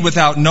made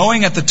without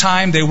knowing at the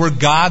time they were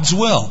God's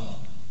will.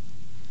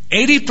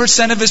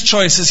 80% of his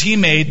choices he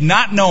made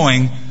not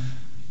knowing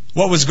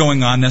what was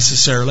going on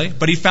necessarily,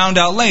 but he found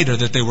out later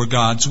that they were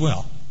God's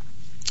will.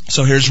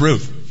 So here's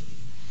Ruth.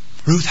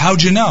 Ruth,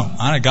 how'd you know?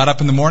 I got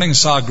up in the morning and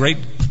saw a great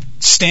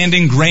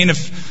standing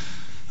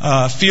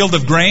field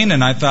of grain,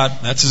 and I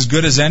thought, that's as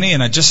good as any,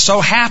 and it just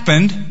so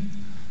happened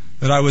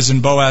that I was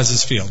in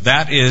Boaz's field.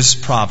 That is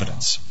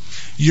providence.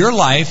 Your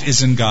life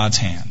is in God's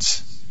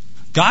hands.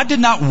 God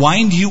did not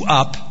wind you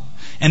up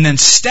and then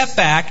step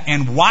back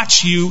and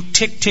watch you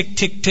tick, tick,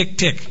 tick, tick,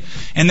 tick.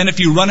 And then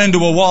if you run into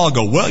a wall,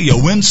 go, well,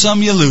 you win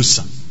some, you lose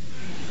some.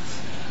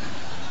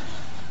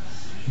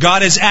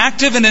 God is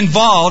active and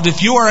involved,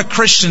 if you are a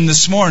Christian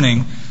this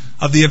morning,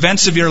 of the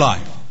events of your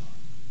life.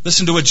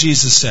 Listen to what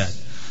Jesus said.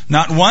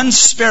 Not one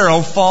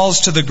sparrow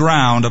falls to the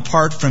ground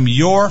apart from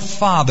your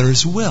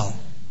Father's will.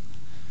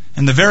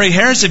 And the very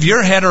hairs of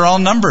your head are all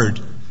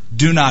numbered.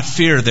 Do not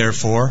fear,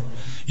 therefore.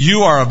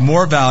 You are of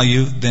more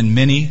value than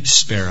many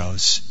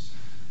sparrows.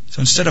 So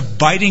instead of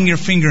biting your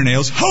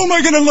fingernails, how am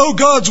I going to know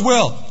God's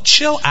will?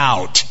 Chill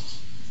out.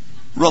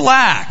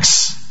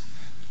 Relax.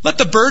 Let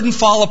the burden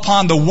fall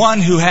upon the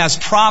one who has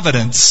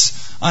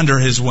providence under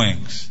his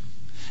wings.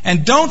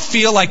 And don't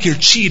feel like you're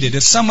cheated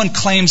if someone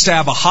claims to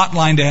have a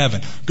hotline to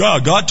heaven.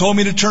 God told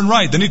me to turn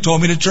right, then He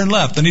told me to turn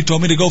left, then He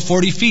told me to go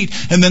 40 feet,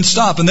 and then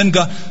stop, and then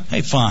God...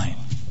 Hey, fine.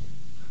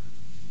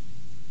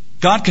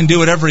 God can do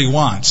whatever He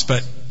wants,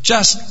 but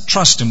just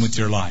trust Him with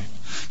your life.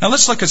 Now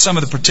let's look at some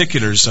of the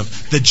particulars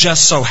of the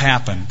just so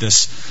happened,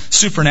 this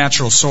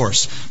supernatural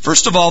source.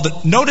 First of all,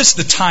 notice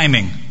the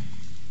timing.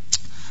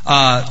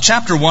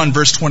 Chapter 1,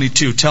 verse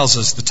 22 tells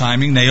us the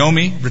timing.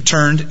 Naomi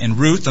returned, and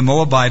Ruth, the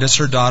Moabitess,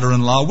 her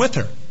daughter-in-law, with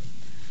her,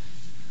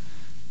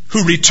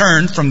 who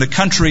returned from the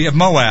country of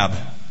Moab.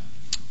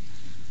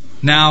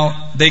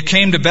 Now, they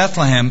came to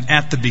Bethlehem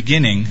at the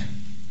beginning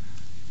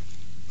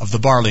of the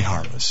barley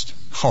harvest.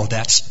 Oh,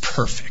 that's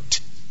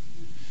perfect.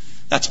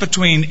 That's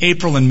between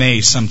April and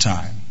May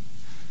sometime.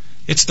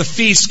 It's the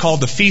feast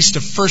called the Feast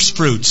of First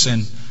Fruits,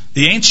 and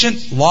the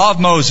ancient law of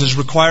Moses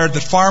required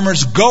that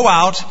farmers go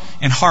out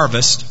and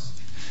harvest,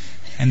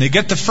 and they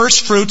get the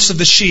first fruits of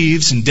the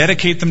sheaves and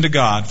dedicate them to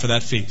God for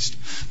that feast.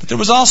 But there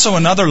was also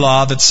another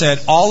law that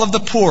said all of the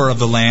poor of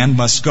the land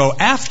must go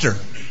after,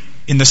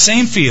 in the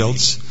same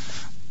fields,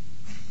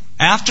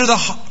 after the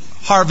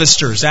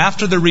harvesters,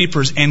 after the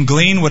reapers, and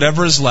glean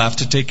whatever is left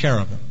to take care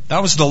of them.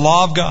 That was the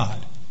law of God.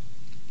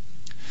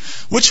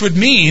 Which would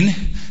mean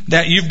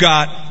that you've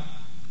got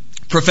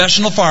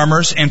professional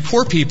farmers and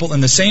poor people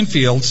in the same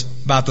fields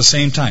about the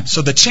same time.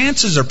 So the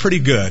chances are pretty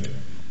good,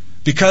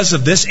 because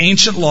of this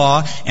ancient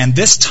law and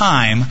this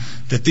time,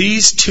 that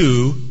these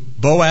two,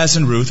 Boaz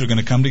and Ruth, are going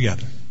to come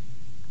together.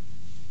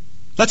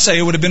 Let's say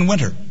it would have been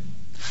winter.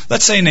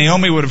 Let's say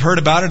Naomi would have heard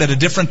about it at a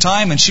different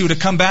time and she would have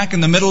come back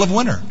in the middle of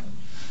winter.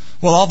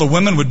 Well, all the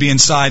women would be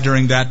inside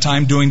during that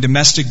time doing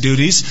domestic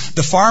duties.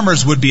 The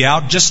farmers would be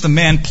out, just the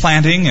men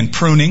planting and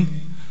pruning.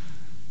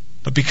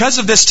 But because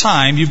of this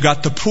time, you've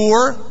got the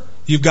poor,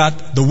 you've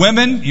got the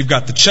women, you've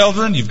got the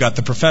children, you've got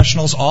the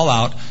professionals all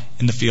out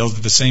in the field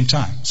at the same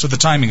time. So the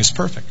timing is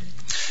perfect.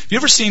 Have you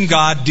ever seen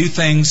God do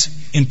things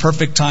in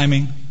perfect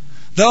timing?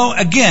 Though,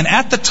 again,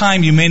 at the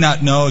time you may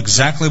not know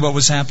exactly what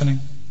was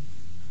happening.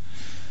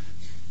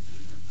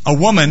 A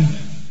woman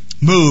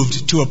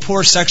moved to a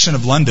poor section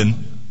of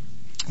London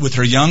with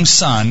her young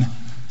son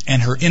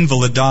and her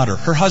invalid daughter.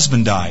 Her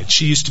husband died.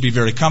 She used to be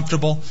very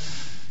comfortable.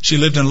 She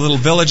lived in a little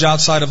village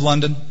outside of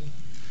London.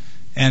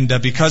 And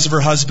because of her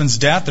husband's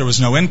death, there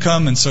was no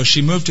income, and so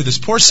she moved to this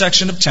poor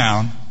section of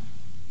town.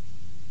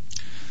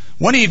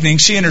 One evening,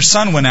 she and her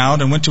son went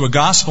out and went to a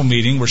gospel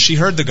meeting where she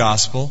heard the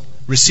gospel,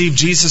 received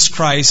Jesus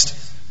Christ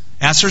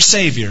as her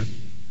Savior.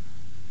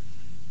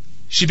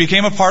 She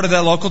became a part of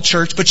that local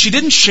church, but she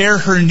didn't share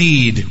her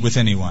need with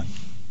anyone.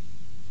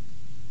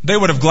 They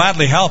would have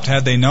gladly helped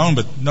had they known,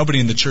 but nobody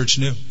in the church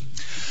knew.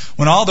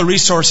 When all the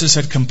resources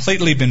had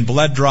completely been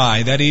bled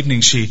dry, that evening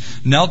she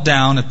knelt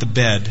down at the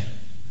bed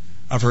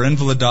of her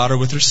invalid daughter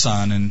with her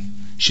son, and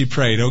she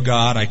prayed, "Oh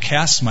God, I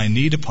cast my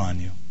need upon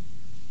you."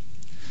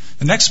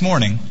 The next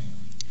morning,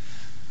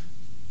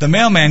 the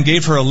mailman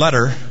gave her a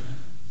letter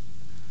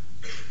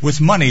with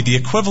money, the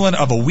equivalent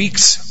of a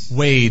week's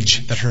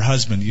wage that her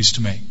husband used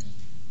to make.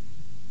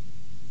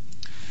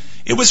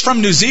 It was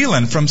from New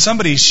Zealand, from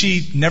somebody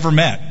she never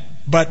met,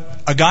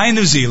 but a guy in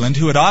New Zealand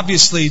who had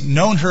obviously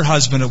known her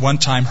husband at one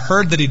time,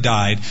 heard that he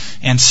died,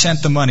 and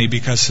sent the money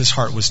because his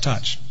heart was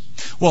touched.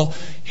 Well,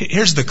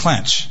 here's the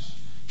clinch.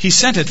 He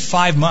sent it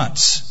 5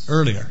 months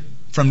earlier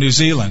from New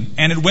Zealand,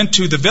 and it went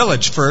to the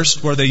village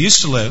first where they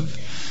used to live,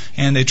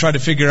 and they tried to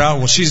figure out,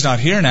 well, she's not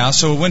here now,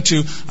 so it went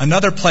to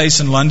another place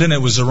in London. It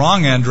was the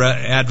wrong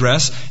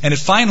address, and it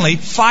finally,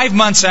 5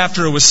 months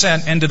after it was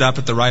sent, ended up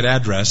at the right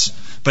address,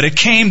 but it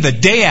came the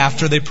day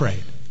after they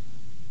prayed.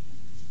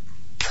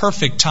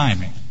 Perfect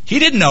timing. He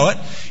didn't know it.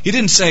 He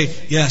didn't say,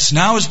 yes,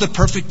 now is the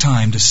perfect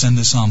time to send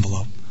this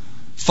envelope.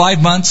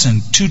 5 months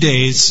and 2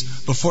 days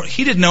before.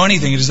 He didn't know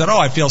anything. He just said, oh,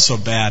 I feel so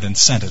bad, and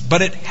sent it.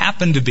 But it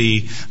happened to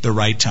be the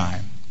right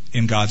time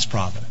in God's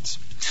providence.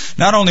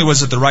 Not only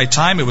was it the right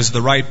time, it was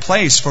the right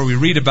place, for we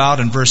read about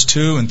in verse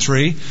 2 and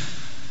 3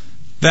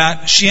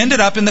 that she ended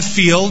up in the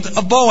field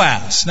of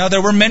Boaz. Now,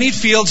 there were many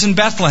fields in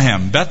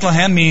Bethlehem.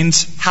 Bethlehem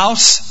means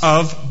house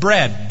of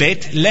bread,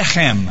 Beit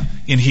Lechem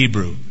in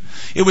Hebrew.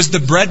 It was the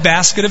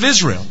breadbasket of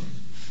Israel.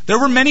 There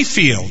were many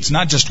fields,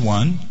 not just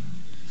one.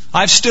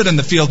 I've stood in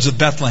the fields of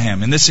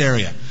Bethlehem in this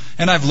area,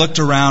 and I've looked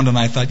around and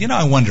I thought,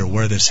 I wonder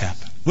where this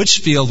happened. Which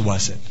field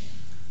was it?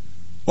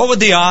 What would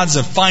the odds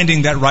of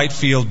finding that right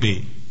field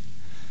be?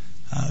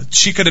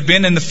 She could have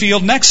been in the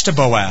field next to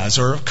Boaz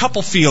or a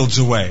couple fields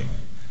away.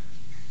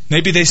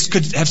 Maybe they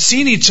could have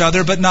seen each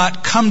other but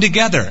not come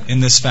together in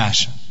this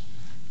fashion.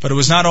 But it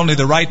was not only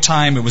the right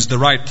time, it was the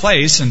right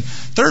place, and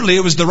thirdly,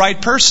 it was the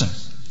right person.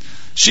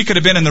 She could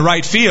have been in the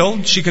right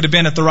field, she could have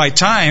been at the right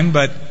time,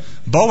 but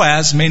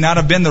Boaz may not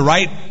have been the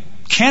right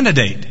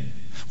candidate.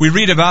 We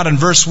read about in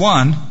verse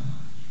 1,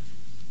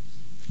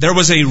 there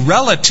was a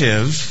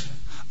relative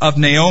of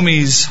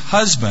Naomi's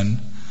husband,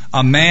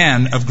 a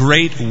man of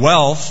great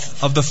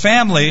wealth of the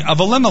family of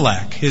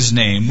Elimelech. His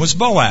name was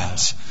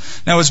Boaz.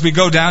 Now, as we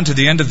go down to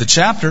the end of the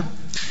chapter,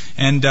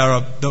 and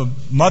the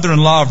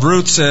mother-in-law of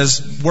Ruth says,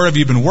 "Where have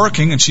you been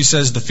working?" And she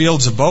says, "The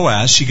fields of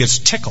Boaz." She gets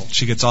tickled.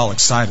 She gets all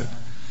excited.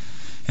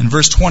 In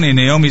verse 20,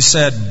 Naomi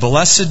said,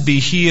 "Blessed be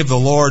he of the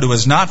Lord who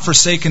has not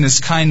forsaken his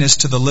kindness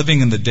to the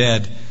living and the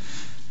dead.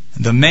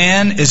 The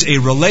man is a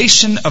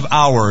relation of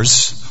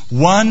ours,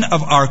 one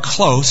of our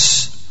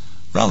close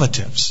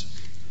relatives."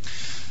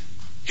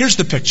 Here's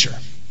the picture.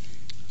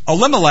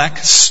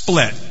 Elimelech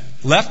split,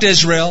 left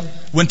Israel,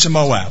 went to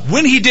Moab.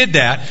 When he did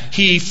that,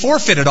 he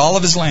forfeited all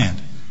of his land.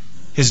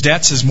 His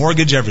debts, his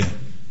mortgage, everything.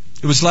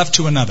 It was left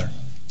to another.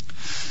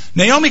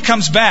 Naomi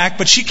comes back,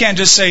 but she can't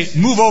just say,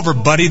 "Move over,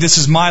 buddy, this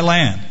is my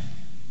land."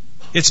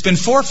 It's been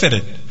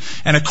forfeited.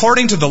 And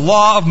according to the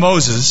law of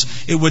Moses,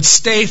 it would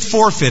stay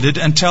forfeited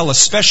until a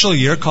special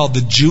year called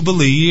the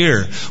Jubilee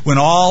year, when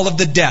all of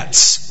the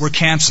debts were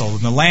canceled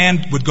and the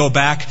land would go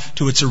back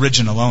to its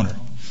original owner.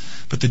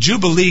 But the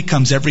Jubilee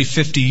comes every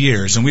 50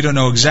 years, and we don't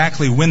know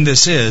exactly when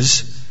this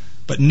is,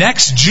 but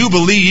next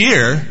Jubilee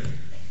year,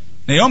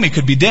 Naomi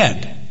could be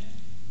dead.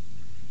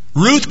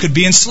 Ruth could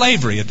be in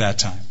slavery at that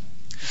time.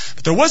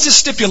 But there was a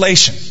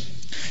stipulation.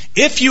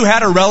 If you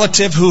had a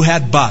relative who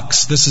had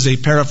bucks, this is a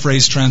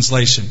paraphrased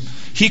translation,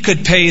 he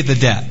could pay the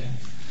debt.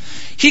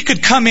 He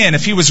could come in,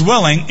 if he was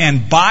willing,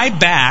 and buy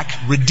back,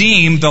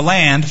 redeem the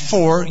land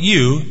for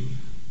you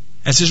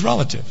as his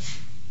relative.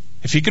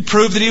 If he could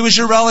prove that he was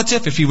your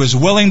relative, if he was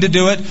willing to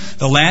do it,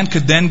 the land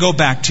could then go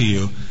back to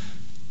you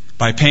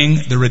by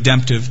paying the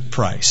redemptive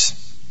price.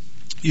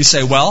 You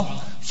say,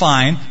 well,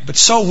 fine, but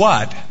so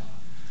what?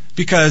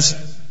 Because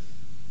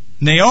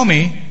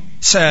Naomi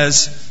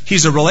says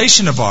he's a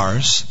relation of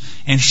ours,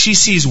 and she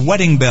sees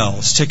wedding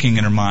bells ticking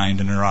in her mind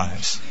and her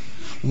eyes.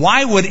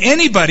 Why would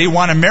anybody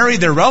want to marry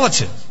their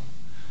relative?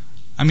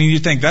 I mean, you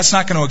think that's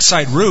not going to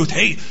excite Ruth.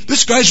 Hey,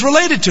 this guy's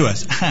related to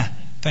us.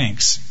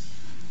 Thanks.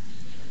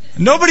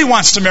 Nobody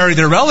wants to marry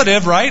their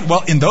relative, right?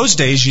 Well, in those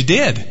days you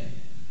did,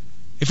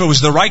 if it was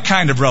the right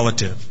kind of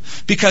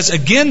relative. Because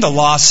again, the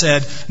law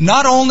said,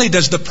 not only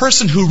does the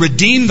person who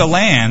redeemed the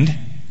land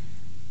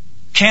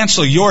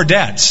cancel your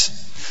debts,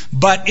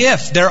 but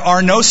if there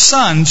are no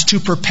sons to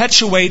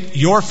perpetuate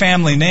your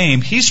family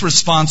name, he's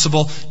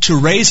responsible to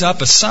raise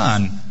up a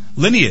son,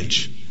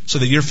 lineage, so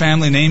that your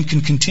family name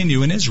can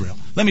continue in Israel.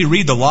 Let me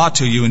read the law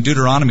to you in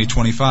Deuteronomy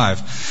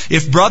 25.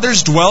 If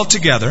brothers dwell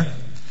together,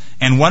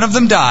 and one of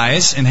them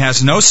dies and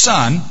has no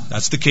son,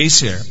 that's the case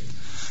here,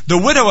 the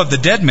widow of the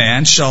dead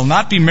man shall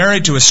not be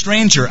married to a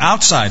stranger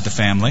outside the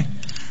family.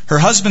 Her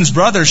husband's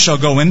brother shall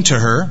go into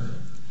her,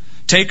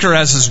 take her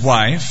as his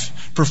wife,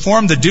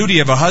 perform the duty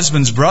of a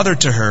husband's brother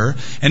to her,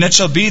 and it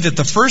shall be that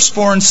the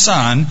firstborn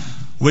son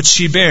which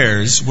she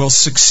bears will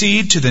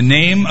succeed to the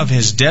name of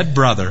his dead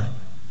brother,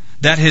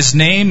 that his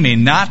name may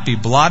not be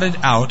blotted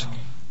out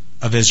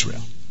of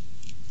Israel.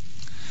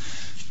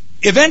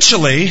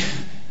 Eventually,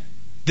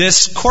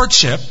 this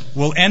courtship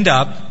will end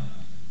up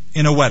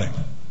in a wedding.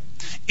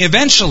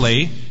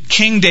 Eventually,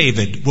 King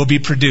David will be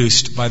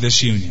produced by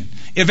this union.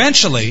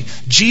 Eventually,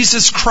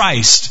 Jesus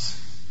Christ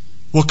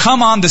will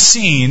come on the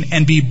scene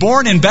and be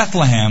born in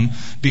Bethlehem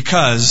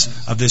because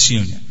of this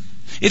union.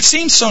 It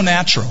seems so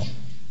natural,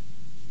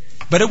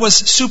 but it was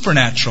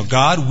supernatural,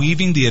 God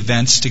weaving the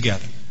events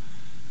together.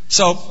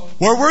 So,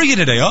 where were you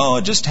today? Oh,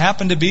 it just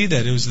happened to be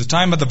that it was the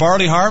time of the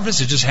barley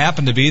harvest. It just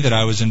happened to be that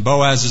I was in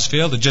Boaz's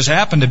field. It just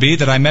happened to be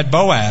that I met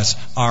Boaz,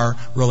 our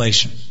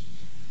relation.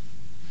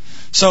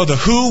 So the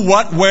who,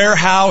 what, where,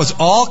 how is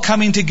all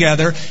coming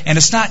together, and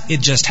it's not,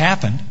 it just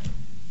happened.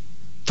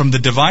 From the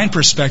divine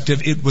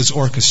perspective, it was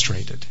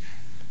orchestrated.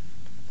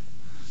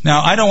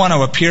 Now, I don't want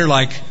to appear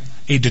like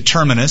a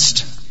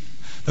determinist,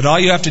 that all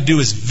you have to do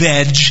is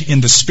veg in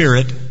the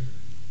Spirit,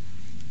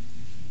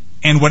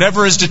 and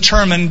whatever is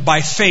determined by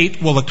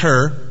fate will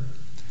occur,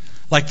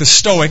 like the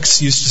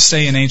Stoics used to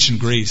say in ancient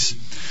Greece.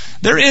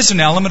 There is an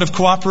element of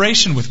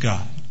cooperation with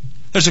God.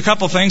 There's a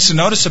couple things to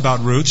notice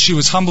about Ruth. She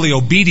was humbly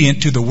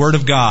obedient to the Word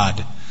of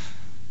God.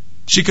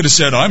 She could have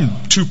said,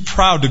 I'm too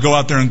proud to go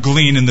out there and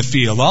glean in the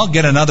field. I'll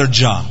get another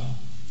job.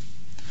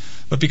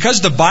 But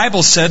because the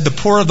Bible said the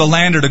poor of the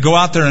land are to go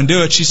out there and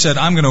do it, she said,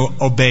 I'm going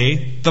to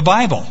obey the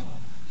Bible.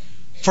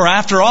 For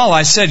after all,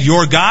 I said,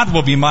 your God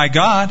will be my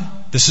God.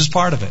 This is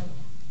part of it.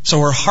 So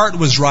her heart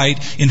was right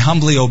in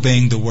humbly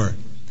obeying the Word.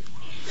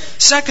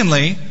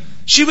 Secondly,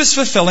 she was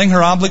fulfilling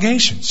her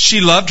obligations.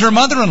 She loved her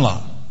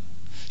mother-in-law.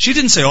 She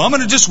didn't say, I'm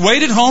going to just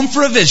wait at home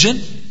for a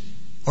vision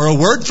or a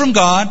word from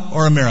God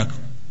or a miracle.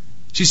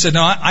 She said,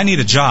 no, I need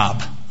a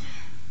job.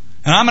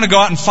 And I'm going to go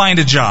out and find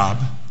a job.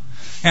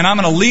 And I'm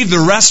going to leave the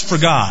rest for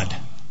God.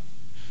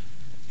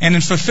 And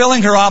in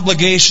fulfilling her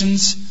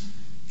obligations,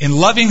 in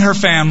loving her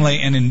family,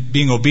 and in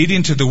being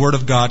obedient to the Word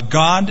of God,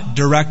 God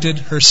directed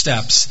her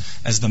steps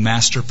as the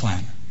master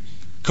planner.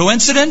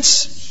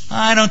 Coincidence?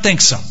 I don't think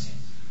so.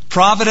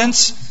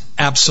 Providence?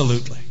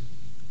 Absolutely.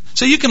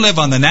 So you can live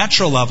on the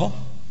natural level.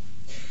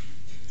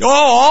 Oh,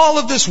 all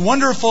of this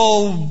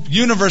wonderful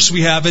universe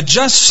we have, it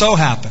just so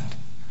happened.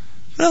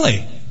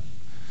 Really?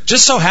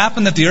 Just so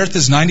happened that the earth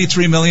is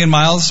 93 million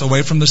miles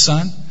away from the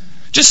sun?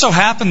 Just so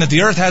happened that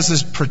the earth has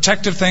this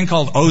protective thing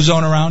called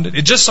ozone around it?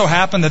 It just so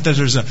happened that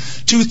there's a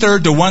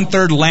 2/3 to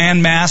 1/3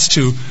 land mass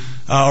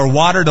or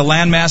water to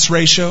land mass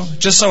ratio?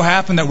 Just so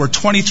happened that we're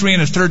 23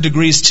 1/3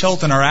 degrees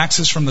tilt in our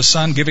axis from the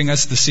sun, giving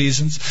us the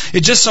seasons?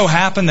 It just so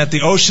happened that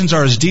the oceans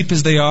are as deep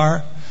as they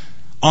are?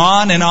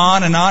 On and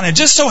on and on. It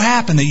just so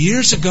happened that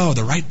years ago,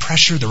 the right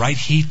pressure, the right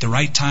heat, the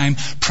right time,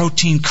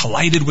 protein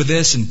collided with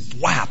this and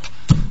whap,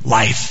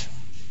 life.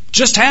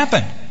 Just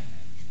happened.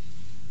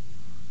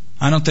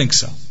 I don't think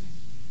so.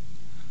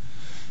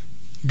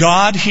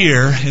 God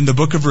here in the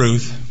book of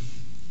Ruth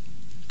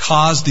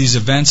caused these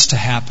events to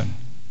happen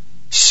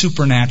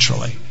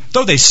supernaturally,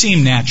 though they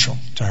seem natural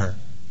to her.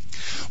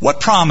 What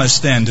promise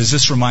then does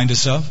this remind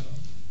us of?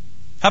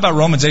 How about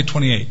Romans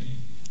 8:28?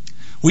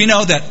 We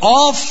know that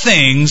all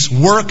things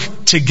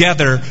work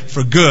together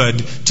for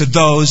good to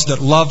those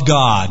that love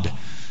God,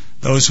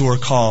 those who are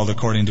called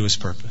according to His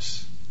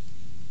purpose.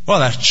 Well,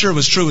 that sure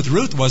was true with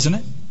Ruth, wasn't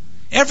it?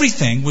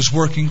 Everything was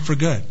working for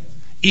good,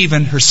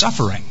 even her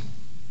suffering.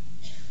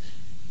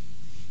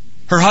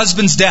 Her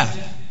husband's death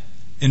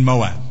in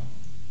Moab.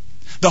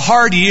 The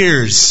hard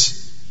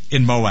years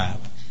in Moab.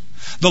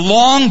 The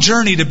long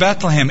journey to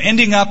Bethlehem,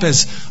 ending up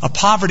as a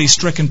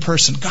poverty-stricken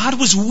person. God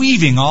was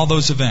weaving all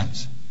those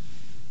events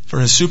for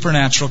His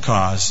supernatural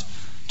cause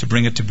to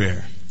bring it to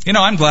bear. You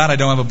know, I'm glad I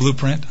don't have a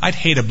blueprint. I'd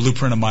hate a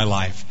blueprint of my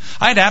life.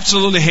 I'd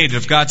absolutely hate it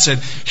if God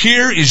said,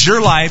 here is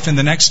your life in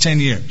the next 10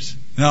 years.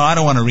 No, I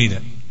don't want to read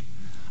it.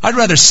 I'd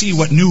rather see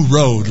what new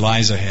road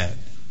lies ahead.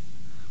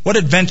 What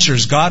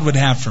adventures God would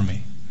have for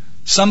me.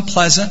 Some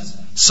pleasant,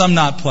 some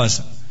not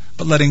pleasant.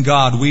 But letting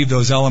God weave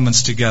those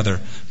elements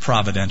together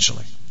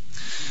providentially.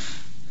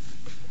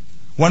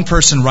 One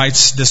person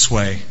writes this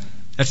way: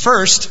 at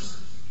first,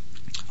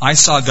 I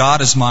saw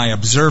God as my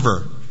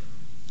observer,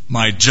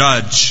 my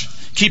judge,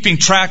 keeping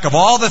track of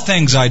all the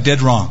things I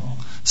did wrong.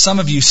 Some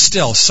of you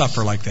still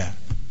suffer like that.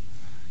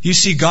 You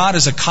see God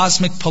as a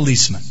cosmic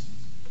policeman,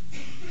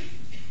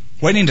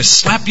 waiting to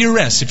slap your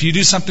wrist if you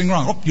do something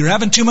wrong. Oh, you're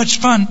having too much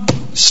fun.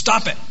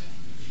 Stop it.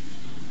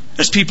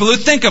 There's people who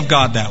think of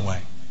God that way.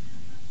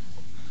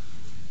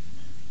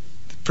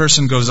 The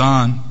person goes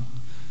on.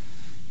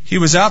 He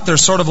was out there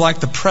sort of like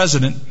the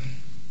president.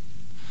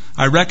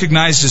 I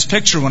recognized his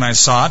picture when I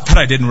saw it, but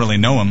I didn't really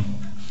know him.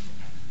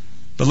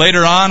 But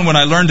later on, when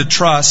I learned to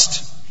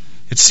trust,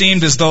 it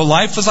seemed as though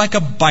life was like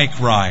a bike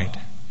ride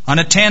on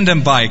a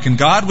tandem bike, and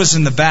God was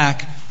in the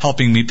back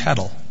helping me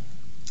pedal.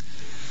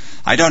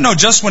 I don't know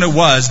just when it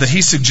was that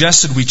he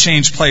suggested we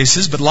change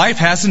places, but life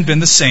hasn't been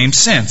the same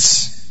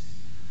since.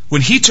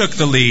 When he took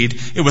the lead,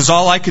 it was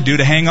all I could do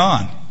to hang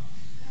on.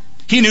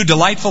 He knew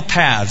delightful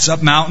paths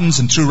up mountains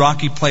and through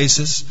rocky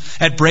places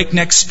at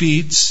breakneck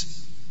speeds.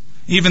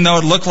 Even though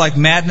it looked like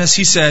madness,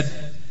 he said,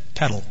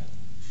 pedal.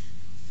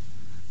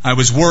 I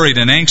was worried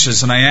and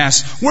anxious, and I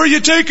asked, where are you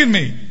taking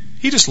me?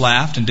 He just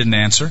laughed and didn't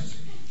answer.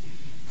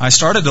 I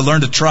started to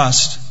learn to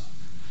trust.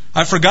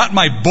 I forgot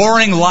my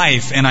boring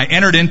life, and I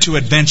entered into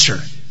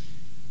adventure.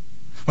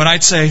 When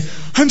I'd say,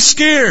 I'm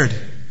scared,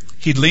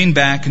 he'd lean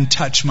back and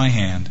touch my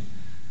hand.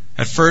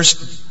 At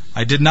first,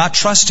 I did not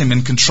trust him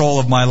in control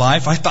of my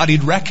life. I thought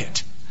he'd wreck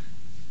it.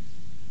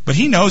 But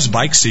he knows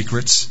bike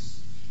secrets.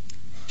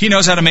 He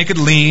knows how to make it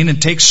lean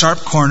and take sharp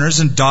corners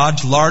and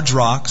dodge large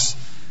rocks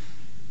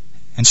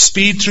and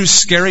speed through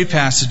scary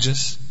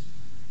passages.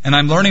 And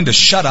I'm learning to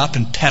shut up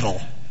and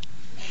pedal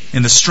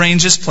in the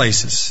strangest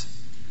places.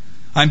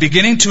 I'm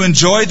beginning to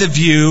enjoy the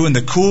view and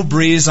the cool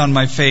breeze on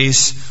my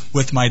face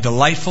with my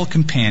delightful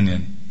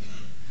companion.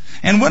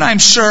 And when I'm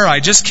sure I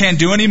just can't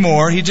do any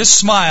more, he just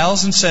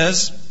smiles and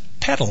says,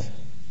 pedal.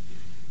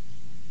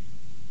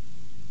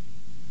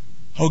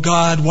 Oh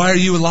God, why are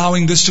you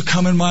allowing this to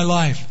come in my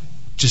life?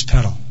 Just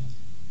pedal.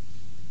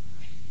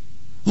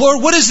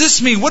 Lord, what does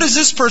this mean? What is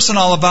this person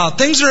all about?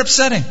 Things are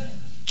upsetting.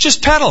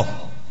 Just pedal.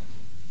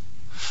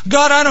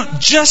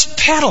 God, just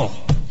pedal.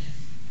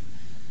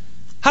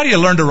 How do you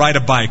learn to ride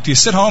a bike? Do you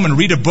sit home and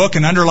read a book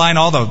and underline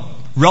all the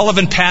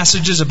relevant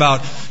passages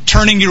about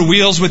turning your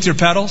wheels with your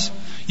pedals?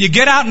 You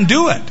get out and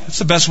do it. That's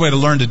the best way to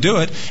learn to do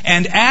it.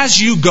 And as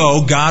you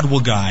go, God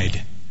will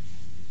guide.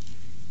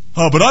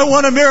 Oh, but I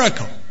want a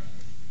miracle.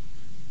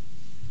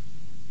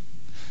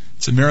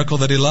 It's a miracle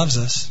that He loves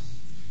us,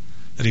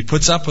 that He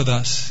puts up with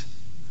us,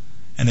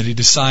 and that He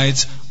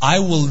decides, I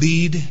will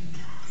lead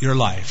your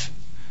life.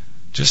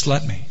 Just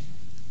let me.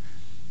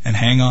 And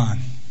hang on.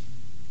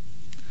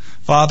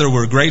 Father,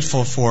 we're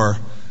grateful for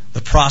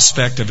the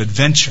prospect of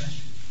adventure.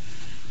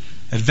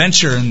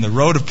 Adventure in the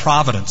Road of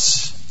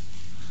Providence.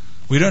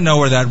 We don't know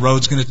where that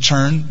road's going to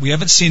turn. We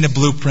haven't seen a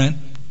blueprint.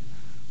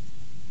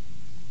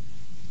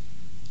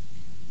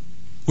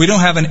 We don't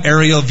have an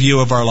aerial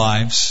view of our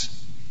lives.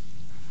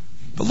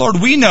 But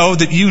Lord, we know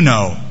that You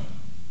know,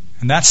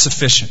 and that's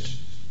sufficient.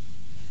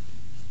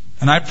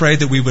 And I pray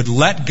that we would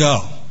let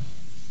go,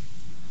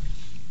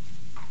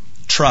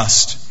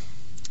 trust,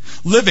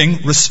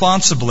 living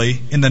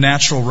responsibly in the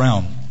natural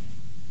realm,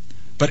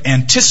 but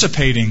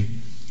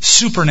anticipating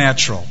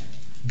supernatural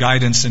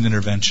guidance and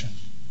intervention.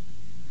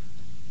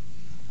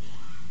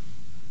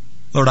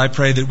 Lord, I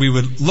pray that we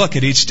would look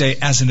at each day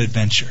as an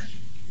adventure.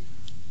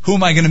 Who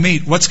am I going to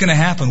meet? What's going to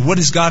happen? What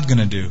is God going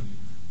to do?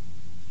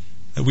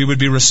 That we would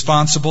be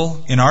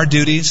responsible in our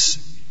duties,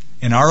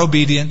 in our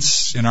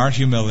obedience, in our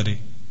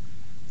humility,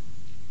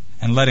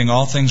 and letting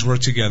all things work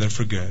together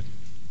for good.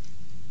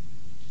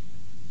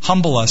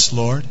 Humble us,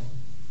 Lord,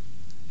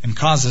 and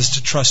cause us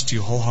to trust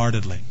you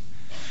wholeheartedly.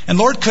 And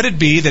Lord, could it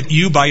be that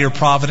you, by your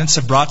providence,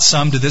 have brought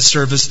some to this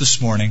service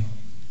this morning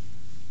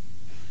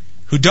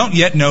who don't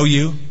yet know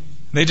you?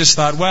 They just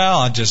thought, well,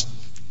 I'll just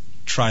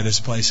try this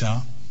place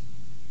out.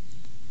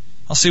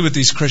 I'll see what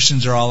these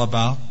Christians are all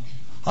about.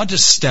 I'll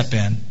just step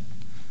in.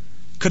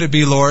 Could it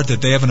be, Lord,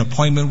 that they have an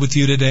appointment with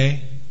you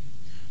today?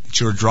 That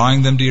you are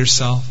drawing them to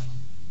yourself?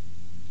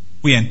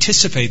 We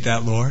anticipate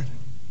that, Lord.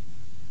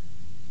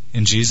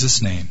 In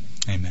Jesus' name,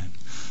 amen.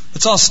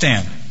 Let's all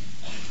stand.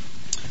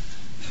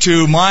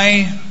 To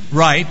my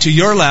right, to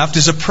your left,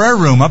 is a prayer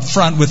room up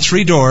front with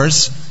 3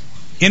 doors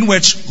in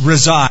which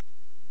reside